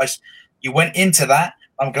 Like, you went into that.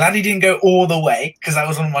 I'm glad you didn't go all the way because that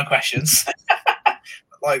was one of my questions.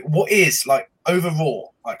 Like, what is like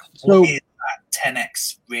overall? Like, what is that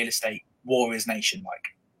 10x Real Estate Warriors Nation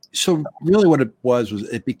like? So really, what it was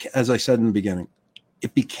as I said in the beginning,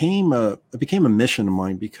 it became a mission of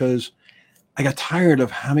mine because I got tired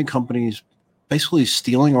of having companies basically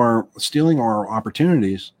stealing our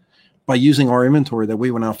opportunities by using our inventory that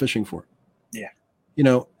we went out fishing for. Yeah.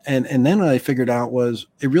 And then I figured out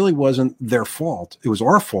it really wasn't their fault. It was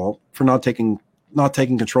our fault for not taking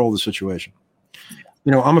control of the situation.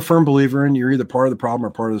 Yeah. I'm a firm believer in you're either part of the problem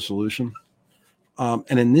or part of the solution.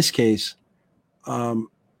 And in this case,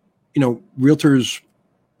 realtors,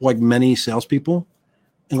 like many salespeople,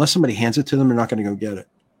 unless somebody hands it to them, they're not going to go get it.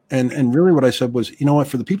 And really what I said was,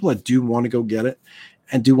 for the people that do want to go get it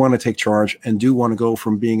and do want to take charge and do want to go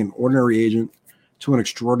from being an ordinary agent to an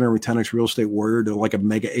extraordinary 10x real estate warrior to like a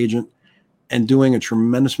mega agent and doing a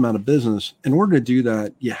tremendous amount of business, in order to do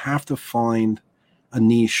that, you have to find a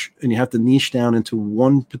niche and you have to niche down into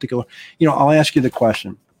one particular, I'll ask you the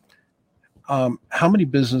question. How many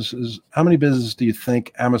businesses do you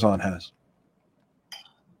think Amazon has?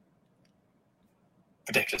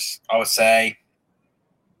 Ridiculous. I would say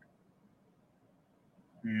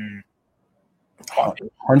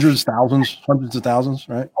hundreds of thousands,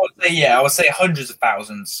 right? I would say hundreds of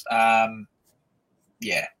thousands. I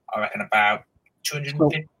reckon about 250.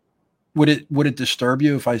 So would it disturb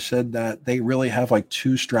you if I said that they really have like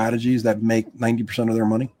two strategies that make 90% of their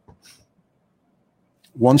money?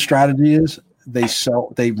 One strategy is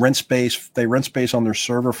they rent space on their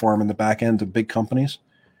server farm in the back end to big companies.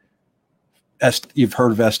 You've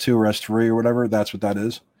heard of S2 or S3 or whatever. That's what that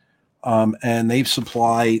is. And they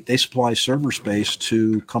supply server space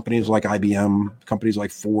to companies like IBM, companies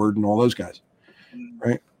like Ford, and all those guys,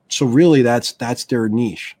 right? So really, that's their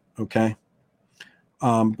niche, okay?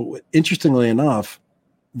 But interestingly enough,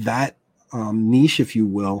 that niche, if you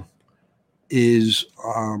will, is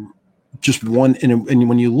just one. And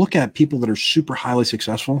when you look at people that are super highly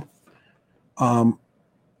successful,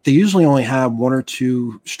 they usually only have one or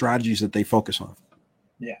two strategies that they focus on.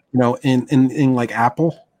 Yeah. In like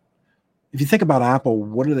Apple. If you think about Apple,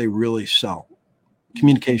 what do they really sell?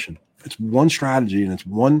 Communication. It's one strategy, and it's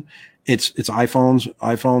iPhones.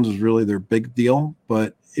 iPhones is really their big deal.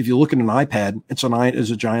 But if you look at an iPad, it's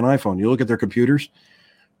a giant iPhone. You look at their computers,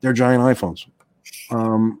 they're giant iPhones.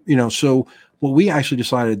 So what we actually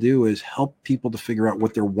decided to do is help people to figure out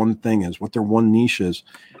what their one thing is, what their one niche is.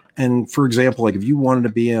 And for example, like if you wanted to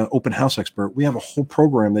be an open house expert, we have a whole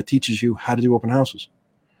program that teaches you how to do open houses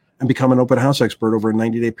and become an open house expert over a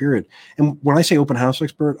 90-day period. And when I say open house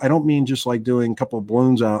expert, I don't mean just like doing a couple of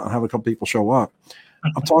balloons out and have a couple people show up.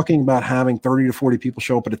 I'm talking about having 30 to 40 people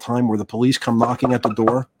show up at a time where the police come knocking at the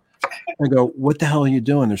door and go, what the hell are you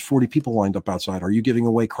doing? There's 40 people lined up outside. Are you giving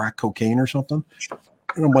away crack cocaine or something?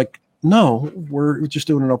 And I'm like, no, we're just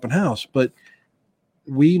doing an open house. But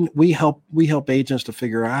we help agents to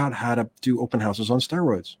figure out how to do open houses on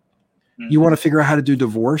steroids. Mm-hmm. You want to figure out how to do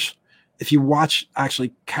divorce? If you watch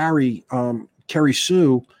actually Carrie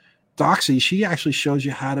Sue Doxy, she actually shows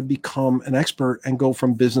you how to become an expert and go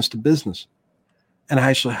from business to business, and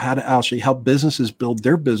actually how to help businesses build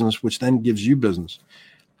their business, which then gives you business.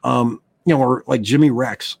 Or like Jimmy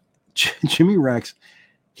Rex. Jimmy Rex,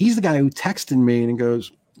 he's the guy who texted me and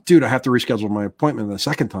goes, dude, I have to reschedule my appointment the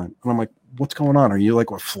second time. And I'm like, what's going on? Are you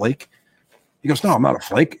like a flake? He goes, no, I'm not a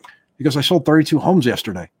flake. He goes, I sold 32 homes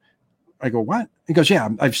yesterday. I go, what? He goes, yeah.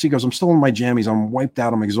 He goes, I'm still in my jammies. I'm wiped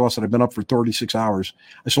out. I'm exhausted. I've been up for 36 hours.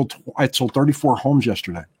 I sold 34 homes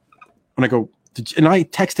yesterday. And I go, and I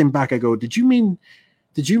text him back. I go, did you mean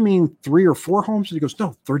 3 or 4 homes? And he goes,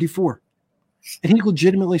 no, 34. And he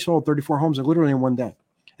legitimately sold 34 homes literally in one day.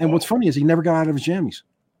 And what's funny is he never got out of his jammies.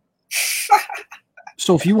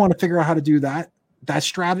 So if you want to figure out how to do that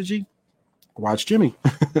strategy, watch Jimmy.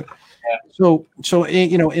 So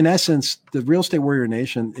in essence, the Real Estate Warrior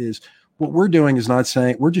Nation is what we're doing is not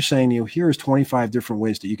saying, we're just saying to you, here's 25 different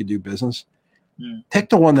ways that you could do business. Pick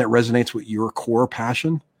the one that resonates with your core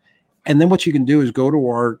passion. And then what you can do is go to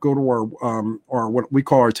our what we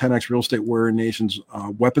call our 10X Real Estate Warrior Nation's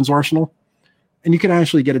weapons arsenal. And you can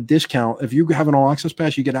actually get a discount. If you have an all access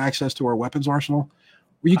pass, you get access to our weapons arsenal,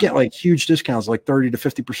 where you get like huge discounts, like 30 to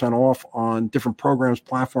 50% off on different programs,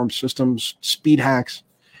 platforms, systems, speed hacks.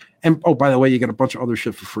 And oh, by the way, you get a bunch of other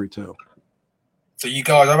shit for free too. So you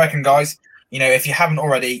guys, I reckon, guys, if you haven't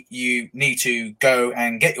already, you need to go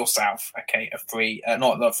and get yourself, a free,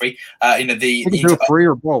 not free, the free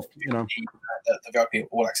or both, the VIP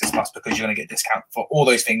All Access Plus, because you're going to get discount for all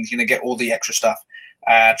those things. You're going to get all the extra stuff.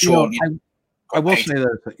 Sean, I will say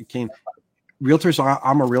that, Kane, realtors,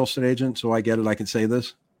 I'm a real estate agent, so I get it. I can say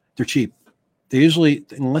this. They're cheap. They usually,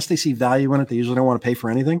 unless they see value in it, they usually don't want to pay for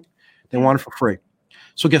anything. They want it for free.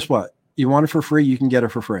 So guess what? You want it for free, you can get it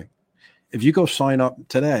for free. If you go sign up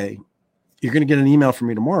today, you're going to get an email from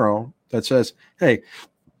me tomorrow that says, hey,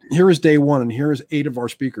 here is day 1, and here is 8 of our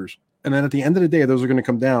speakers. And then at the end of the day, those are going to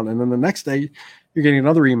come down. And then the next day, you're getting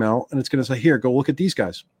another email, and it's going to say, here, go look at these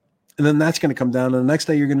guys. And then that's going to come down. And the next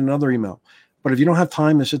day, you're getting another email. But if you don't have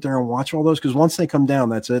time to sit there and watch all those, because once they come down,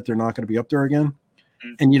 that's it. They're not going to be up there again.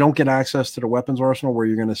 And you don't get access to the weapons arsenal where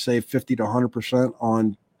you're going to save 50 to 100%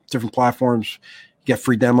 on different platforms, get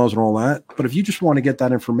free demos and all that. But if you just want to get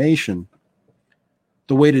that information,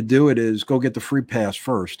 the way to do it is go get the free pass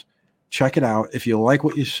first. Check it out. If you like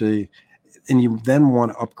what you see and you then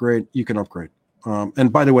want to upgrade, you can upgrade.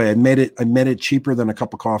 And by the way, I made it cheaper than a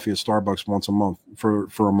cup of coffee at Starbucks once a month for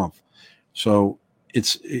a month. So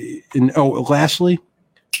lastly,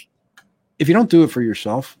 if you don't do it for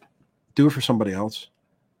yourself, do it for somebody else.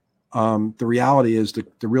 The reality is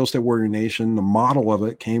the Real Estate Warrior Nation, the model of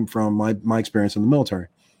it came from my experience in the military.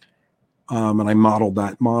 And I modeled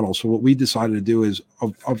that model. So what we decided to do is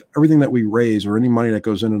of everything that we raise or any money that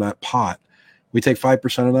goes into that pot, we take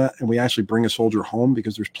 5% of that and we actually bring a soldier home,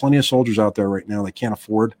 because there's plenty of soldiers out there right now that can't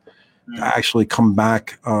afford to actually come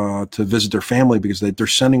back to visit their family, because they're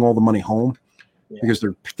sending all the money home because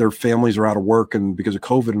their families are out of work and because of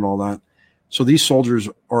COVID and all that. So these soldiers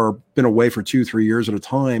are been away for 2-3 years at a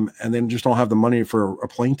time, and then just don't have the money for a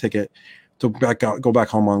plane ticket to go back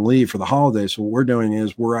home on leave for the holidays. So what we're doing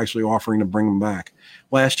is we're actually offering to bring them back.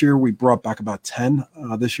 Last year we brought back about 10.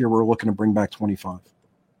 This year we're looking to bring back 25.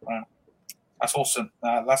 Wow. That's awesome.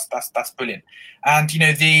 That's brilliant. And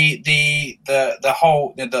the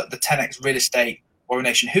whole the 10X Real Estate Warrior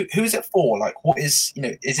Nation. Who is it for? Like, what is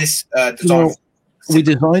is this designed? We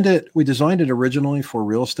designed it originally for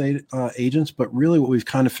real estate agents, but really what we've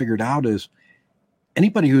kind of figured out is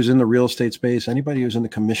anybody who's in the real estate space, anybody who's in the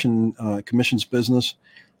commissions business,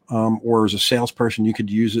 or as a salesperson, you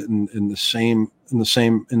could use it in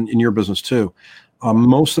your business too.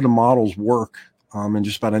 Most of the models work in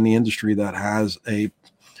just about any industry that has a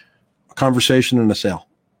conversation and a sale.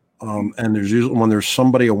 And there's usually when there's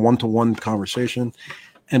somebody, a one-to-one conversation.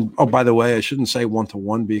 And oh, by the way, I shouldn't say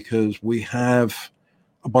one-to-one, because we have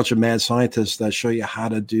a bunch of mad scientists that show you how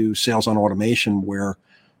to do sales on automation, where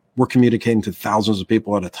we're communicating to thousands of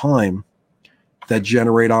people at a time that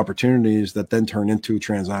generate opportunities that then turn into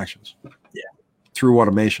transactions through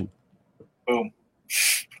automation. Boom.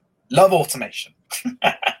 Love automation.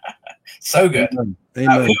 So good.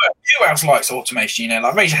 Amen. Who else likes automation?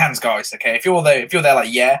 Like, raise your hands, guys. Okay, if you're there,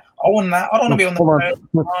 like, I want that. I don't want to be on the phone.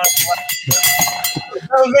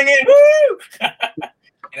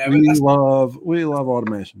 We love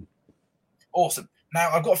automation. Awesome.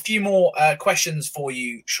 Now I've got a few more questions for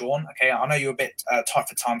you, Sean. Okay, I know you're a bit tight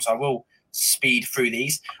for time, so I will speed through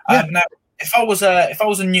these. Now, if I was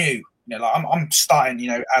a new, like I'm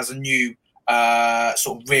starting, as a new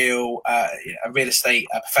sort of real estate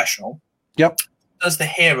professional. Yep. What does the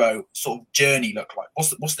hero sort of journey look like?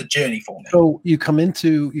 What's the journey for me? So you come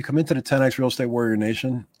into the 10X Real Estate Warrior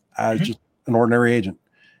Nation as just an ordinary agent.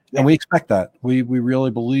 And we expect that. We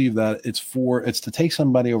really believe that it's to take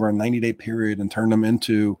somebody over a 90-day period and turn them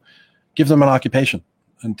into, give them an occupation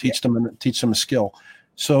and teach them a skill.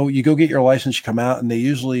 So you go get your license, you come out, and they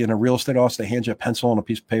usually, in a real estate office, they hand you a pencil and a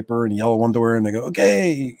piece of paper and yellow underwear, and they go,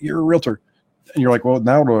 okay, you're a realtor. And you're like, well,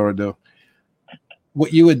 now what do I do?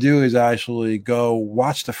 What you would do is actually go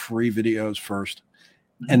watch the free videos first.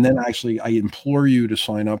 And then actually, I implore you to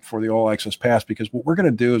sign up for the All Access Pass, because what we're going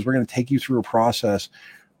to do is we're going to take you through a process.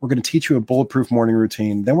 We're going to teach you a bulletproof morning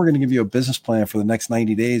routine. Then we're going to give you a business plan for the next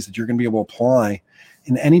 90 days that you're going to be able to apply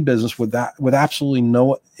in any business with absolutely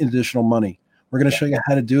no additional money. We're going to show you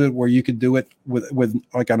how to do it where you could do it with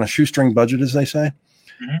like on a shoestring budget, as they say.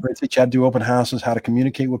 We're going to teach you how to do open houses, how to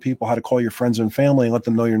communicate with people, how to call your friends and family and let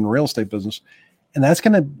them know you're in the real estate business. And that's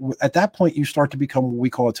going to, at that point, you start to become what we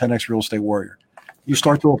call a 10X real estate warrior. You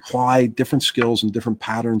start to apply different skills and different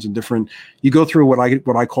patterns and you go through what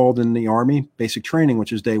I called in the Army basic training,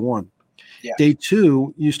 which is day one. Yeah. Day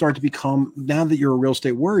two, you start to become, now that you're a real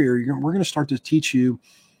estate warrior, we're going to start to teach you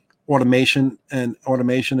automation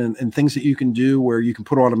and things that you can do where you can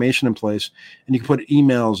put automation in place, and you can put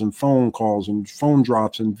emails and phone calls and phone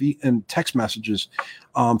drops and text messages,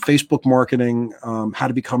 Facebook marketing, how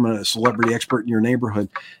to become a celebrity expert in your neighborhood.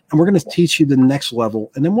 And we're going to teach you the next level.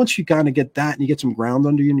 And then once you kind of get that and you get some ground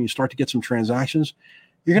under you and you start to get some transactions,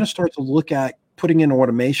 you're going to start to look at putting in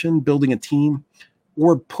automation, building a team,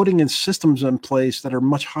 or putting in systems in place that are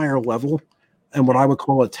much higher level. And what I would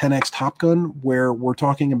call a 10X Top Gun, where we're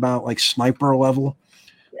talking about like sniper level,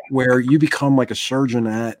 where you become like a surgeon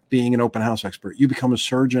at being an open house expert. You become a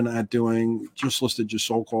surgeon at doing just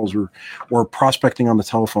soul calls or prospecting on the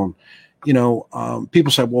telephone.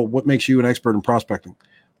 People say, well, what makes you an expert in prospecting?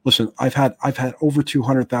 Listen, I've had over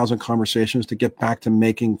 200,000 conversations to get back to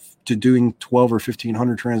doing 12 or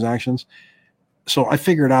 1,500 transactions. So I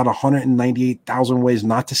figured out 198,000 ways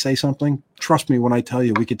not to say something. Trust me when I tell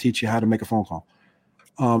you, we could teach you how to make a phone call.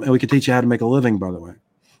 And we could teach you how to make a living, by the way.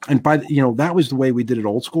 And that was the way we did it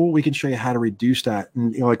old school. We can show you how to reduce that.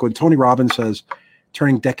 And like when Tony Robbins says,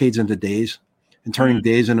 turning decades into days and turning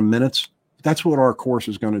days into minutes, that's what our course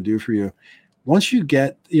is going to do for you. Once you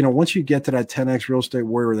get to that 10X real estate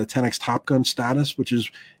warrior, the 10X Top Gun status, which is,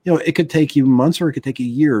 it could take you months or it could take you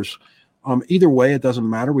years. Either way, it doesn't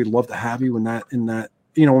matter. We'd love to have you in that,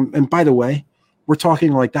 and by the way, we're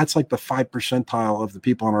talking like that's like the 5 percentile of the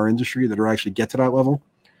people in our industry that are actually get to that level.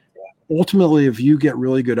 Yeah. Ultimately, if you get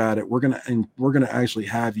really good at it, we're gonna actually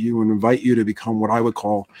have you and invite you to become what I would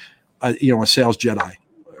call, a sales Jedi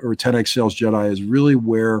or a 10X sales Jedi, is really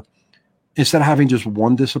where instead of having just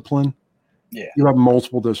one discipline, you have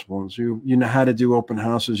multiple disciplines. You know how to do open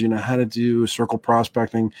houses, you know how to do circle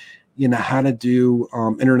prospecting, you know how to do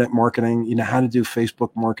internet marketing, you know how to do Facebook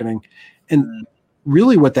marketing. And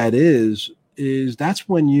really what that is that's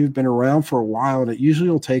when you've been around for a while, and it usually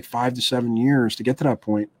will take 5 to 7 years to get to that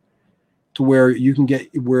point, to where you can get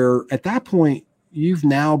where at that point you've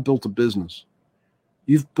now built a business.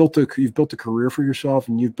 You've built a career for yourself,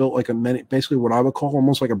 and you've built like basically what I would call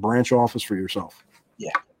almost like a branch office for yourself.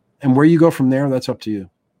 Yeah. And where you go from there, that's up to you.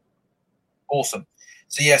 Awesome.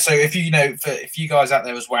 So so if if you guys out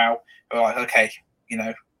there as well are like, okay,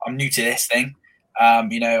 I'm new to this thing, I'm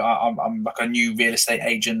like a new real estate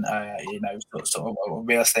agent, sort of a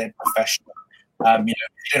real estate professional. If you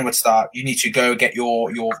don't know where to start, you need to go get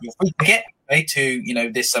your free ticket, right,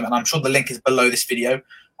 to this summit. And I'm sure the link is below this video,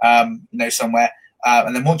 somewhere.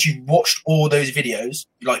 And then once you've watched all those videos,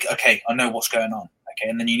 you're like, okay, I know what's going on. Okay,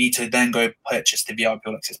 and then you need to then go purchase the VIP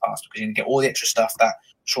All Access Pass, because you're going to get all the extra stuff that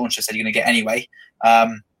Sean just said you're going to get anyway.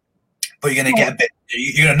 But you're going to get a bit.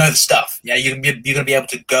 You're going to know the stuff. Yeah, you're going to be able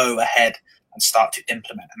to go ahead and start to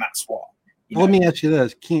implement, and that's what. Let me ask you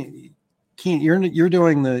this: Keen, you're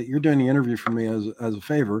doing the interview for me as a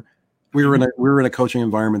favor. We were in a coaching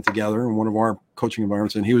environment together, in one of our coaching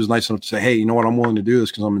environments, and he was nice enough to say, "Hey, you know what? I'm willing to do this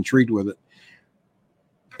because I'm intrigued with it."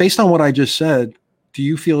 Based on what I just said, do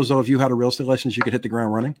you feel as though if you had a real estate license, you could hit the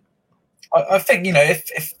ground running? I think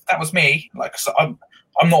if that was me, like, so I'm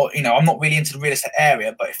not really into the real estate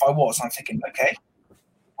area, but if I was, I'm thinking, okay,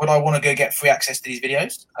 would I want to go get free access to these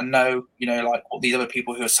videos and know, like what these other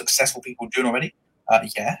people who are successful people are doing already?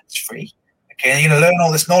 Yeah, it's free. Okay, and you're going to learn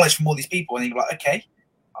all this knowledge from all these people, and you're like, okay,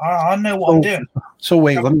 I know what I'm doing. So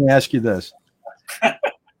wait, let me ask you this.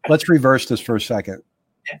 Let's reverse this for a second.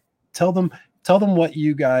 Yeah. Tell them what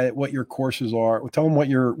your courses are. Tell them what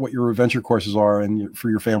your adventure courses are and for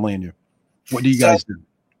your family and you. What do you guys do?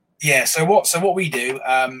 Yeah. So what we do,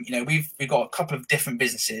 we've got a couple of different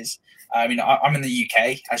businesses. I'm in the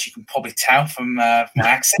UK, as you can probably tell from my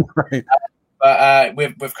accent. Right. But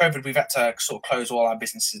with COVID, we've had to sort of close all our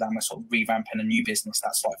businesses down. We're sort of revamping a new business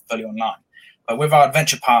that's like fully online. But with our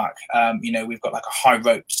adventure park, we've got like a high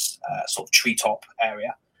ropes sort of treetop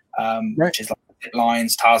area, which is like zip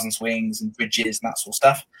lines, towers and swings, and bridges and that sort of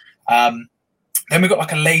stuff. Then we've got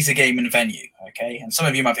like a laser gaming venue, okay? And some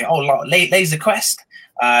of you might think, oh, Laser Quest.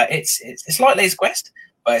 It's like Laser Quest,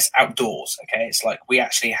 but it's outdoors. Okay, it's like we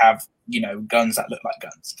actually have guns that look like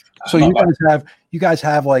guns. So you guys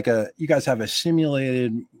have a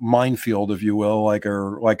simulated minefield, if you will, like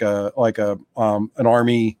an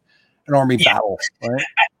army battle, right?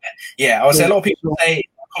 Yeah, I would say a lot of people say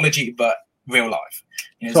Call of Duty, but real life.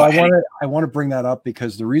 So I want to bring that up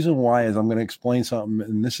because the reason why is I'm going to explain something,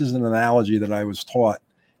 and this is an analogy that I was taught,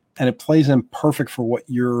 and it plays in perfect for what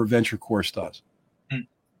your adventure course does.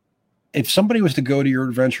 If somebody was to go to your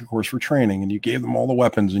adventure course for training and you gave them all the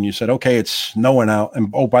weapons and you said, okay, it's snowing out,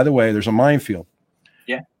 and oh, by the way, there's a minefield.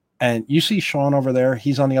 Yeah. And you see Sean over there,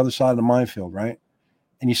 he's on the other side of the minefield, right?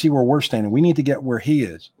 And you see where we're standing. We need to get where he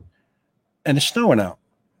is. And it's snowing out.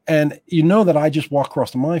 And you know that I just walked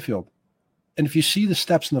across the minefield. And if you see the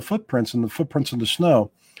steps and the footprints in the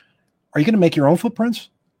snow, are you going to make your own footprints?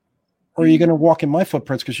 Or are you going to walk in my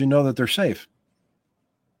footprints because you know that they're safe?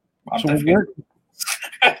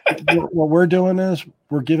 What we're doing is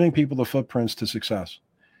we're giving people the footprints to success.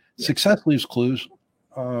 Yeah. Success leaves clues.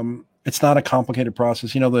 It's not a complicated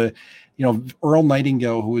process. Earl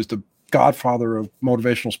Nightingale, who is the godfather of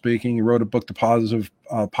motivational speaking, he wrote a book, The Positive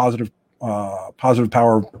Power,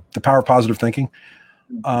 The Power of Positive Thinking.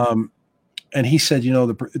 And he said,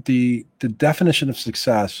 the definition of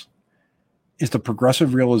success is the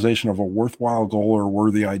progressive realization of a worthwhile goal or a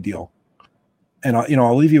worthy ideal. And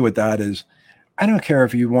I'll leave you with that is, I don't care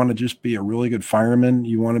if you want to just be a really good fireman,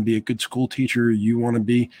 you want to be a good school teacher, you want to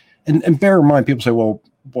be, and bear in mind, people say, well,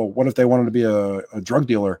 what if they wanted to be a drug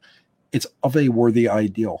dealer? It's of a worthy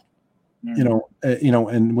ideal,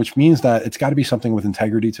 and which means that it's got to be something with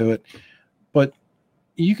integrity to it. But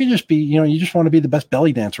you can just be, you just want to be the best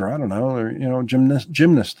belly dancer, I don't know, or,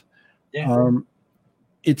 gymnast. Yeah.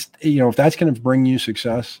 It's, if that's going to bring you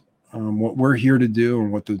success, what we're here to do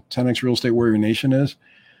and what the 10X Real Estate Warrior Nation is,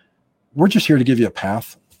 we're just here to give you a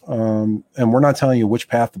path. And we're not telling you which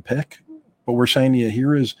path to pick, but we're saying to you,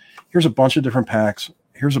 here's a bunch of different packs.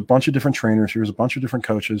 Here's a bunch of different trainers. Here's a bunch of different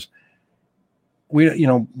coaches.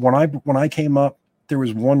 When I came up, there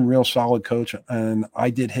was one real solid coach, and I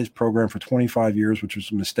did his program for 25 years, which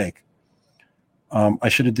was a mistake. I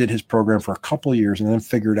should have did his program for a couple of years and then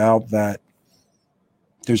figured out that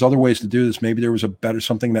there's other ways to do this. Maybe there was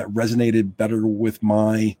something that resonated better with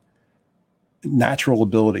my natural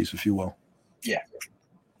abilities, if you will. Yeah.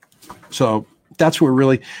 So that's where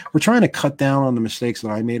we're trying to cut down on the mistakes that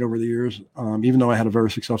I made over the years. Even though I had a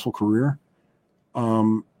very successful career,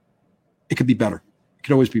 it could be better. It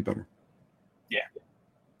could always be better. Yeah.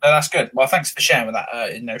 No, that's good. Well, thanks for sharing with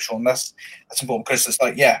that, Sean. That's important because it's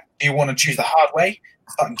like, do you want to choose the hard way?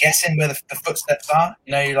 Start guessing where the footsteps are.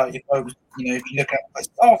 If you look at,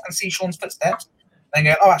 I can see Sean's footsteps. Then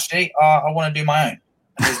go, actually, I want to do my own.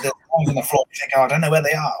 And there's the ones on the floor. You think, I don't know where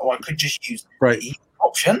they are, or I could just use the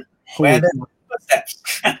option where there's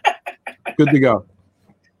footsteps. Good to go.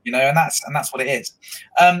 And that's what it is.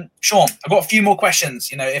 Sean, I've got a few more questions.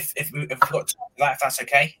 If we've got time for that, if that's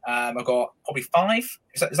okay. I've got probably 5.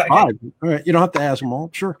 Is that okay? 5. All right. You don't have to ask them all.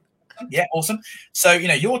 Sure. Yeah, awesome. So,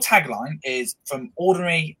 your tagline is from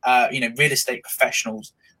ordinary, real estate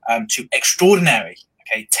professionals to extraordinary,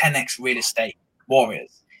 10X real estate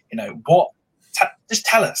warriors. Just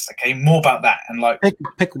tell us, more about that, and like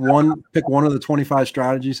pick one of the 25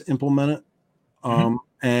 strategies, implement it,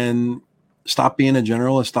 and stop being a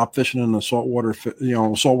generalist. Stop fishing in the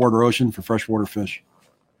saltwater ocean for freshwater fish.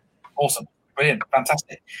 Awesome, brilliant,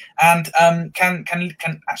 fantastic. And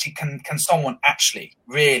can someone actually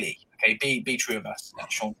really be true of us,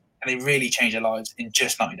 Sean? Can they really change their lives in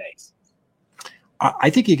just 90 days? I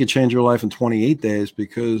think you could change your life in 28 days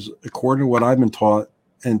because according to what I've been taught,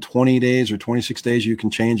 in 20 days or 26 days, you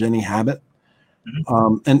can change any habit.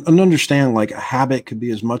 And understand, like, a habit could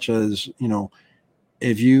be as much as,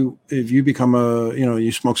 if you become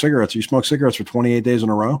you smoke cigarettes for 28 days in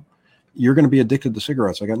a row, you're going to be addicted to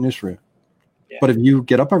cigarettes. I got news for you. Yeah. But if you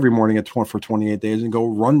get up every morning for 28 days and go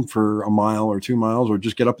run for a mile or 2 miles, or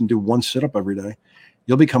just get up and do one sit-up every day,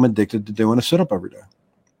 you'll become addicted to doing a sit-up every day.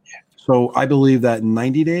 Yeah. So I believe that in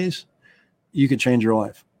 90 days, you could change your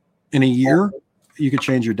life. In a year, you could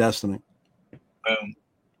change your destiny. Boom.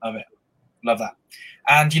 Love it. Love that.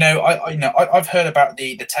 And, I've heard about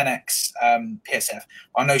the 10X PSF.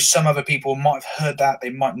 I know some other people might have heard that. They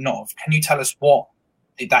might not have. Can you tell us what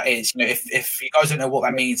that is? If you guys don't know what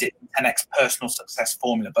that means, it's 10X personal success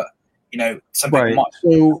formula. But, some people might.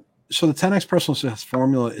 So the 10X personal success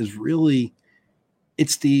formula is really,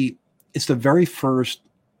 it's the very first,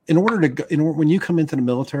 when you come into the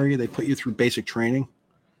military, they put you through basic training.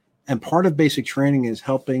 And part of basic training is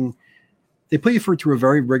they put you through a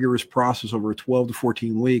very rigorous process over 12 to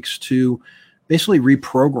 14 weeks to basically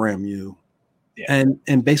reprogram you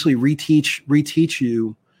and basically reteach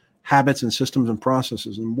you habits and systems and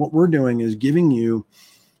processes. And what we're doing is giving you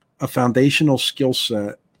a foundational skill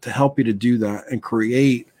set to help you to do that and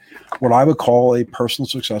create what I would call a personal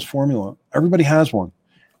success formula. Everybody has one.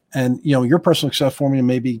 And, your personal success formula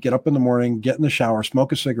may be get up in the morning, get in the shower,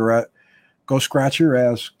 smoke a cigarette, go scratch your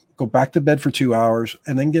ass, go back to bed for 2 hours,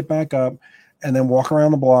 and then get back up and then walk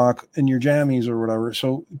around the block in your jammies or whatever.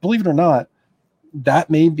 So believe it or not, that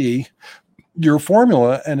may be your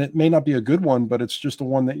formula, and it may not be a good one, but it's just the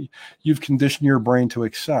one that you've conditioned your brain to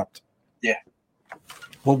accept. Yeah.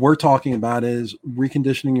 What we're talking about is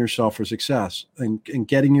reconditioning yourself for success and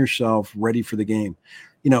getting yourself ready for the game.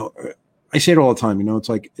 I say it all the time,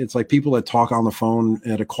 it's like people that talk on the phone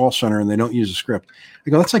at a call center and they don't use a script. I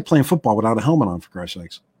go, that's like playing football without a helmet on, for Christ's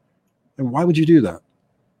sakes. And why would you do that?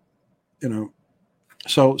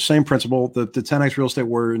 So same principle, the 10X Real Estate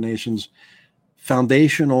Warrior Nation's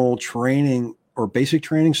foundational training or basic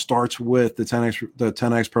training starts with the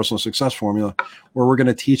 10X Personal Success Formula, where we're going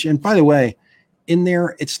to teach. And by the way, in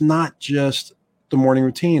there, it's not just the morning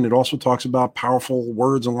routine. It also talks about powerful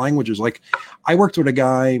words and languages. Like I worked with a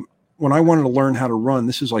guy when I wanted to learn how to run.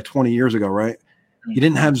 This is like 20 years ago, right? You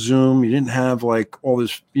didn't have Zoom. You didn't have like all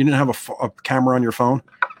this. You didn't have a camera on your phone.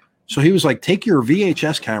 So he was like, take your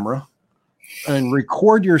VHS camera and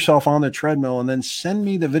record yourself on the treadmill and then send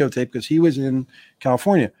me the videotape, because he was in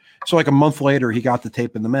California. So like a month later, he got the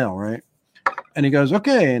tape in the mail, right? And he goes,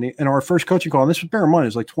 okay. And our first coaching call, and this was, bear in mind, it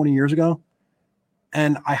was like 20 years ago.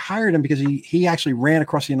 And I hired him because he actually ran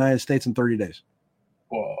across the United States in 30 days.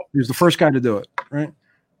 Whoa. He was the first guy to do it, right?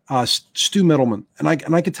 Stu Middleman. And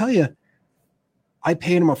I could tell you, I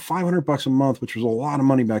paid him $500 a month, which was a lot of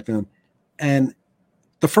money back then. And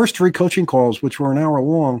the first 3 coaching calls, which were an hour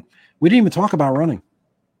long, we didn't even talk about running.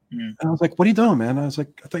 And I was like, what are you doing, man? I was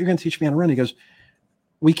like, I thought you were going to teach me how to run. He goes,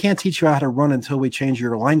 we can't teach you how to run until we change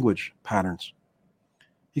your language patterns.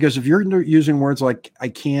 He goes, if you're using words like, I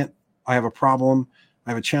can't, I have a problem, I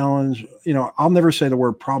have a challenge, I'll never say the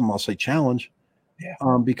word problem. I'll say challenge.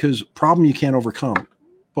 Yeah. Because problem you can't overcome.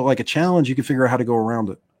 But like a challenge, you can figure out how to go around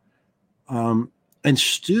it. And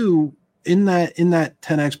Stu, in that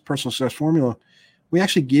 10X Personal Success Formula, we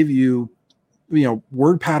actually give you,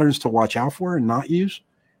 word patterns to watch out for and not use,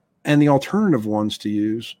 and the alternative ones to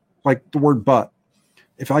use, like the word but.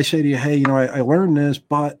 If I say to you, hey, I learned this,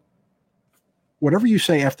 but whatever you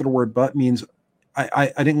say after the word but means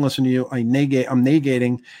I didn't listen to you. I'm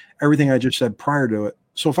negating everything I just said prior to it.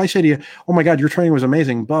 So if I say to you, oh my God, your training was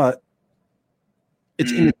amazing, but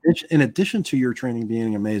it's in addition to your training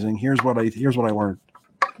being amazing, here's what I learned.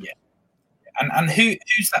 Yeah. And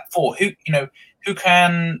who's that for? Who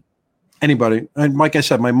can? Anybody. And like I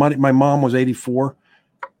said, my mom was 84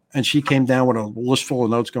 and she came down with a list full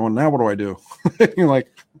of notes going, now what do I do? You're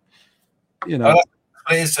like,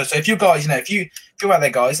 So if you guys, if you're out there,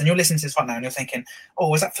 guys, and you're listening to this right now and you're thinking,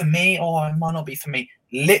 oh, is that for me? Or it might not be for me.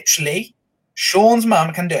 Literally, Sean's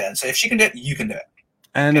mum can do it. So if she can do it, you can do it.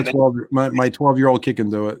 And my 12-year-old kid can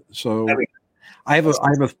do it. So I have a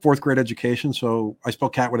 4th grade education. So I spell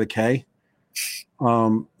cat with a K.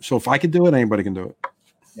 So if I could do it, anybody can do it.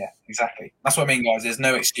 Yeah, exactly. That's what I mean, guys. There's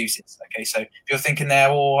no excuses. Okay, so if you're thinking there,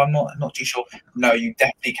 oh, I'm not too sure. No, you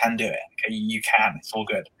definitely can do it. Okay, you can. It's all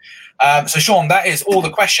good. So Sean, that is all the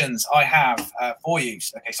questions I have for you.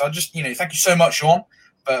 Okay, so I just thank you so much, Sean,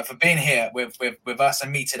 for being here with us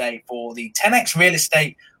and me today for the 10X Real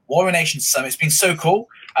Estate Warrior Nation Summit. It's been so cool.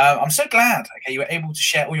 I'm so glad. Okay, you were able to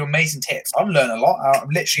share all your amazing tips. I've learned a lot. I'm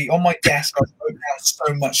literally on my desk. I've wrote down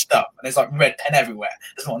so much stuff, and there's like red pen everywhere.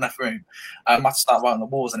 There's not enough room. I have to start writing the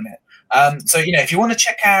walls in a minute. So if you want to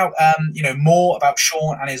check out more about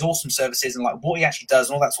Sean and his awesome services and like what he actually does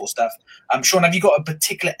and all that sort of stuff. Sean, have you got a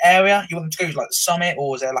particular area you want them to go to, like the summit,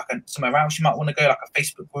 or is there like somewhere else you might want to go, like a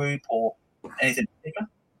Facebook group or anything in particular?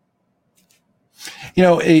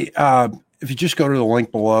 If you just go to the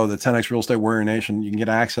link below, the 10X Real Estate Warrior Nation, you can get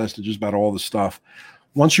access to just about all the stuff.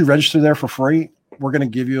 Once you register there for free, we're going to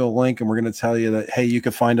give you a link and we're going to tell you that, hey, you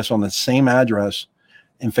can find us on the same address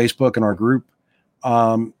in Facebook in our group.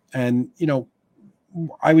 I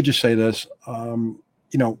would just say this,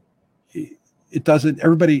 it doesn't,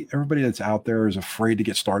 everybody that's out there is afraid to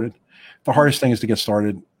get started. The hardest thing is to get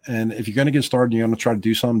started. And if you're going to get started, you're going to try to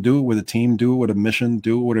do something, do it with a team, do it with a mission,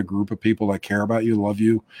 do it with a group of people that care about you, love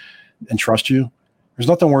you, and trust you. There's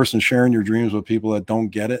nothing worse than sharing your dreams with people that don't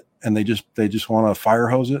get it and they just want to fire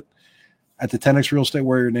hose it. At the 10X Real Estate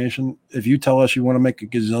Warrior Nation, if you tell us you want to make $1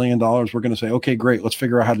 gazillion, we're going to say, okay, great, let's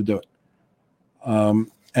figure out how to do it.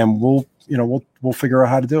 And we'll figure out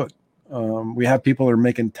how to do it. We have people that are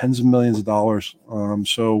making tens of millions of dollars.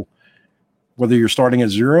 So whether you're starting at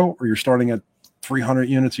 0 or you're starting at 300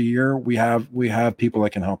 units a year, we have people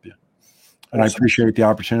that can help you. And Awesome. I appreciate the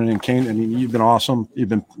opportunity. And Kane, I mean, you've been awesome. You've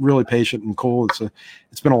been really patient and cool.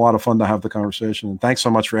 It's been a lot of fun to have the conversation. And thanks so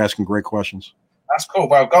much for asking great questions. That's cool.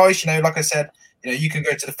 Well, guys, like I said, you can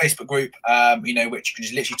go to the Facebook group, which you can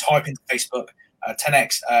just literally type into Facebook,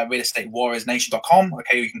 10x real estate warriors nation.com.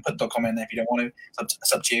 Okay, you can put .com in there if you don't want to.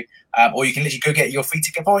 It's up to you. Or you can literally go get your free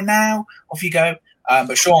ticket right now. Off you go.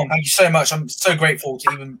 But Sean, thank you so much. I'm so grateful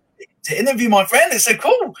to interview my friend. It's so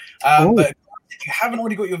cool. But if you haven't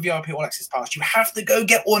already got your VIP All Access Pass, you have to go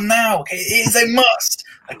get one now. Okay, it is a must.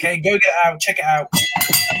 Okay, go get it out, check it out.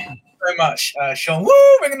 So much, Sean. Woo,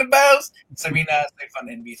 ringing the bells. So so fun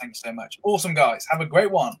to interview. Thank you so much. Awesome, guys. Have a great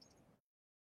one.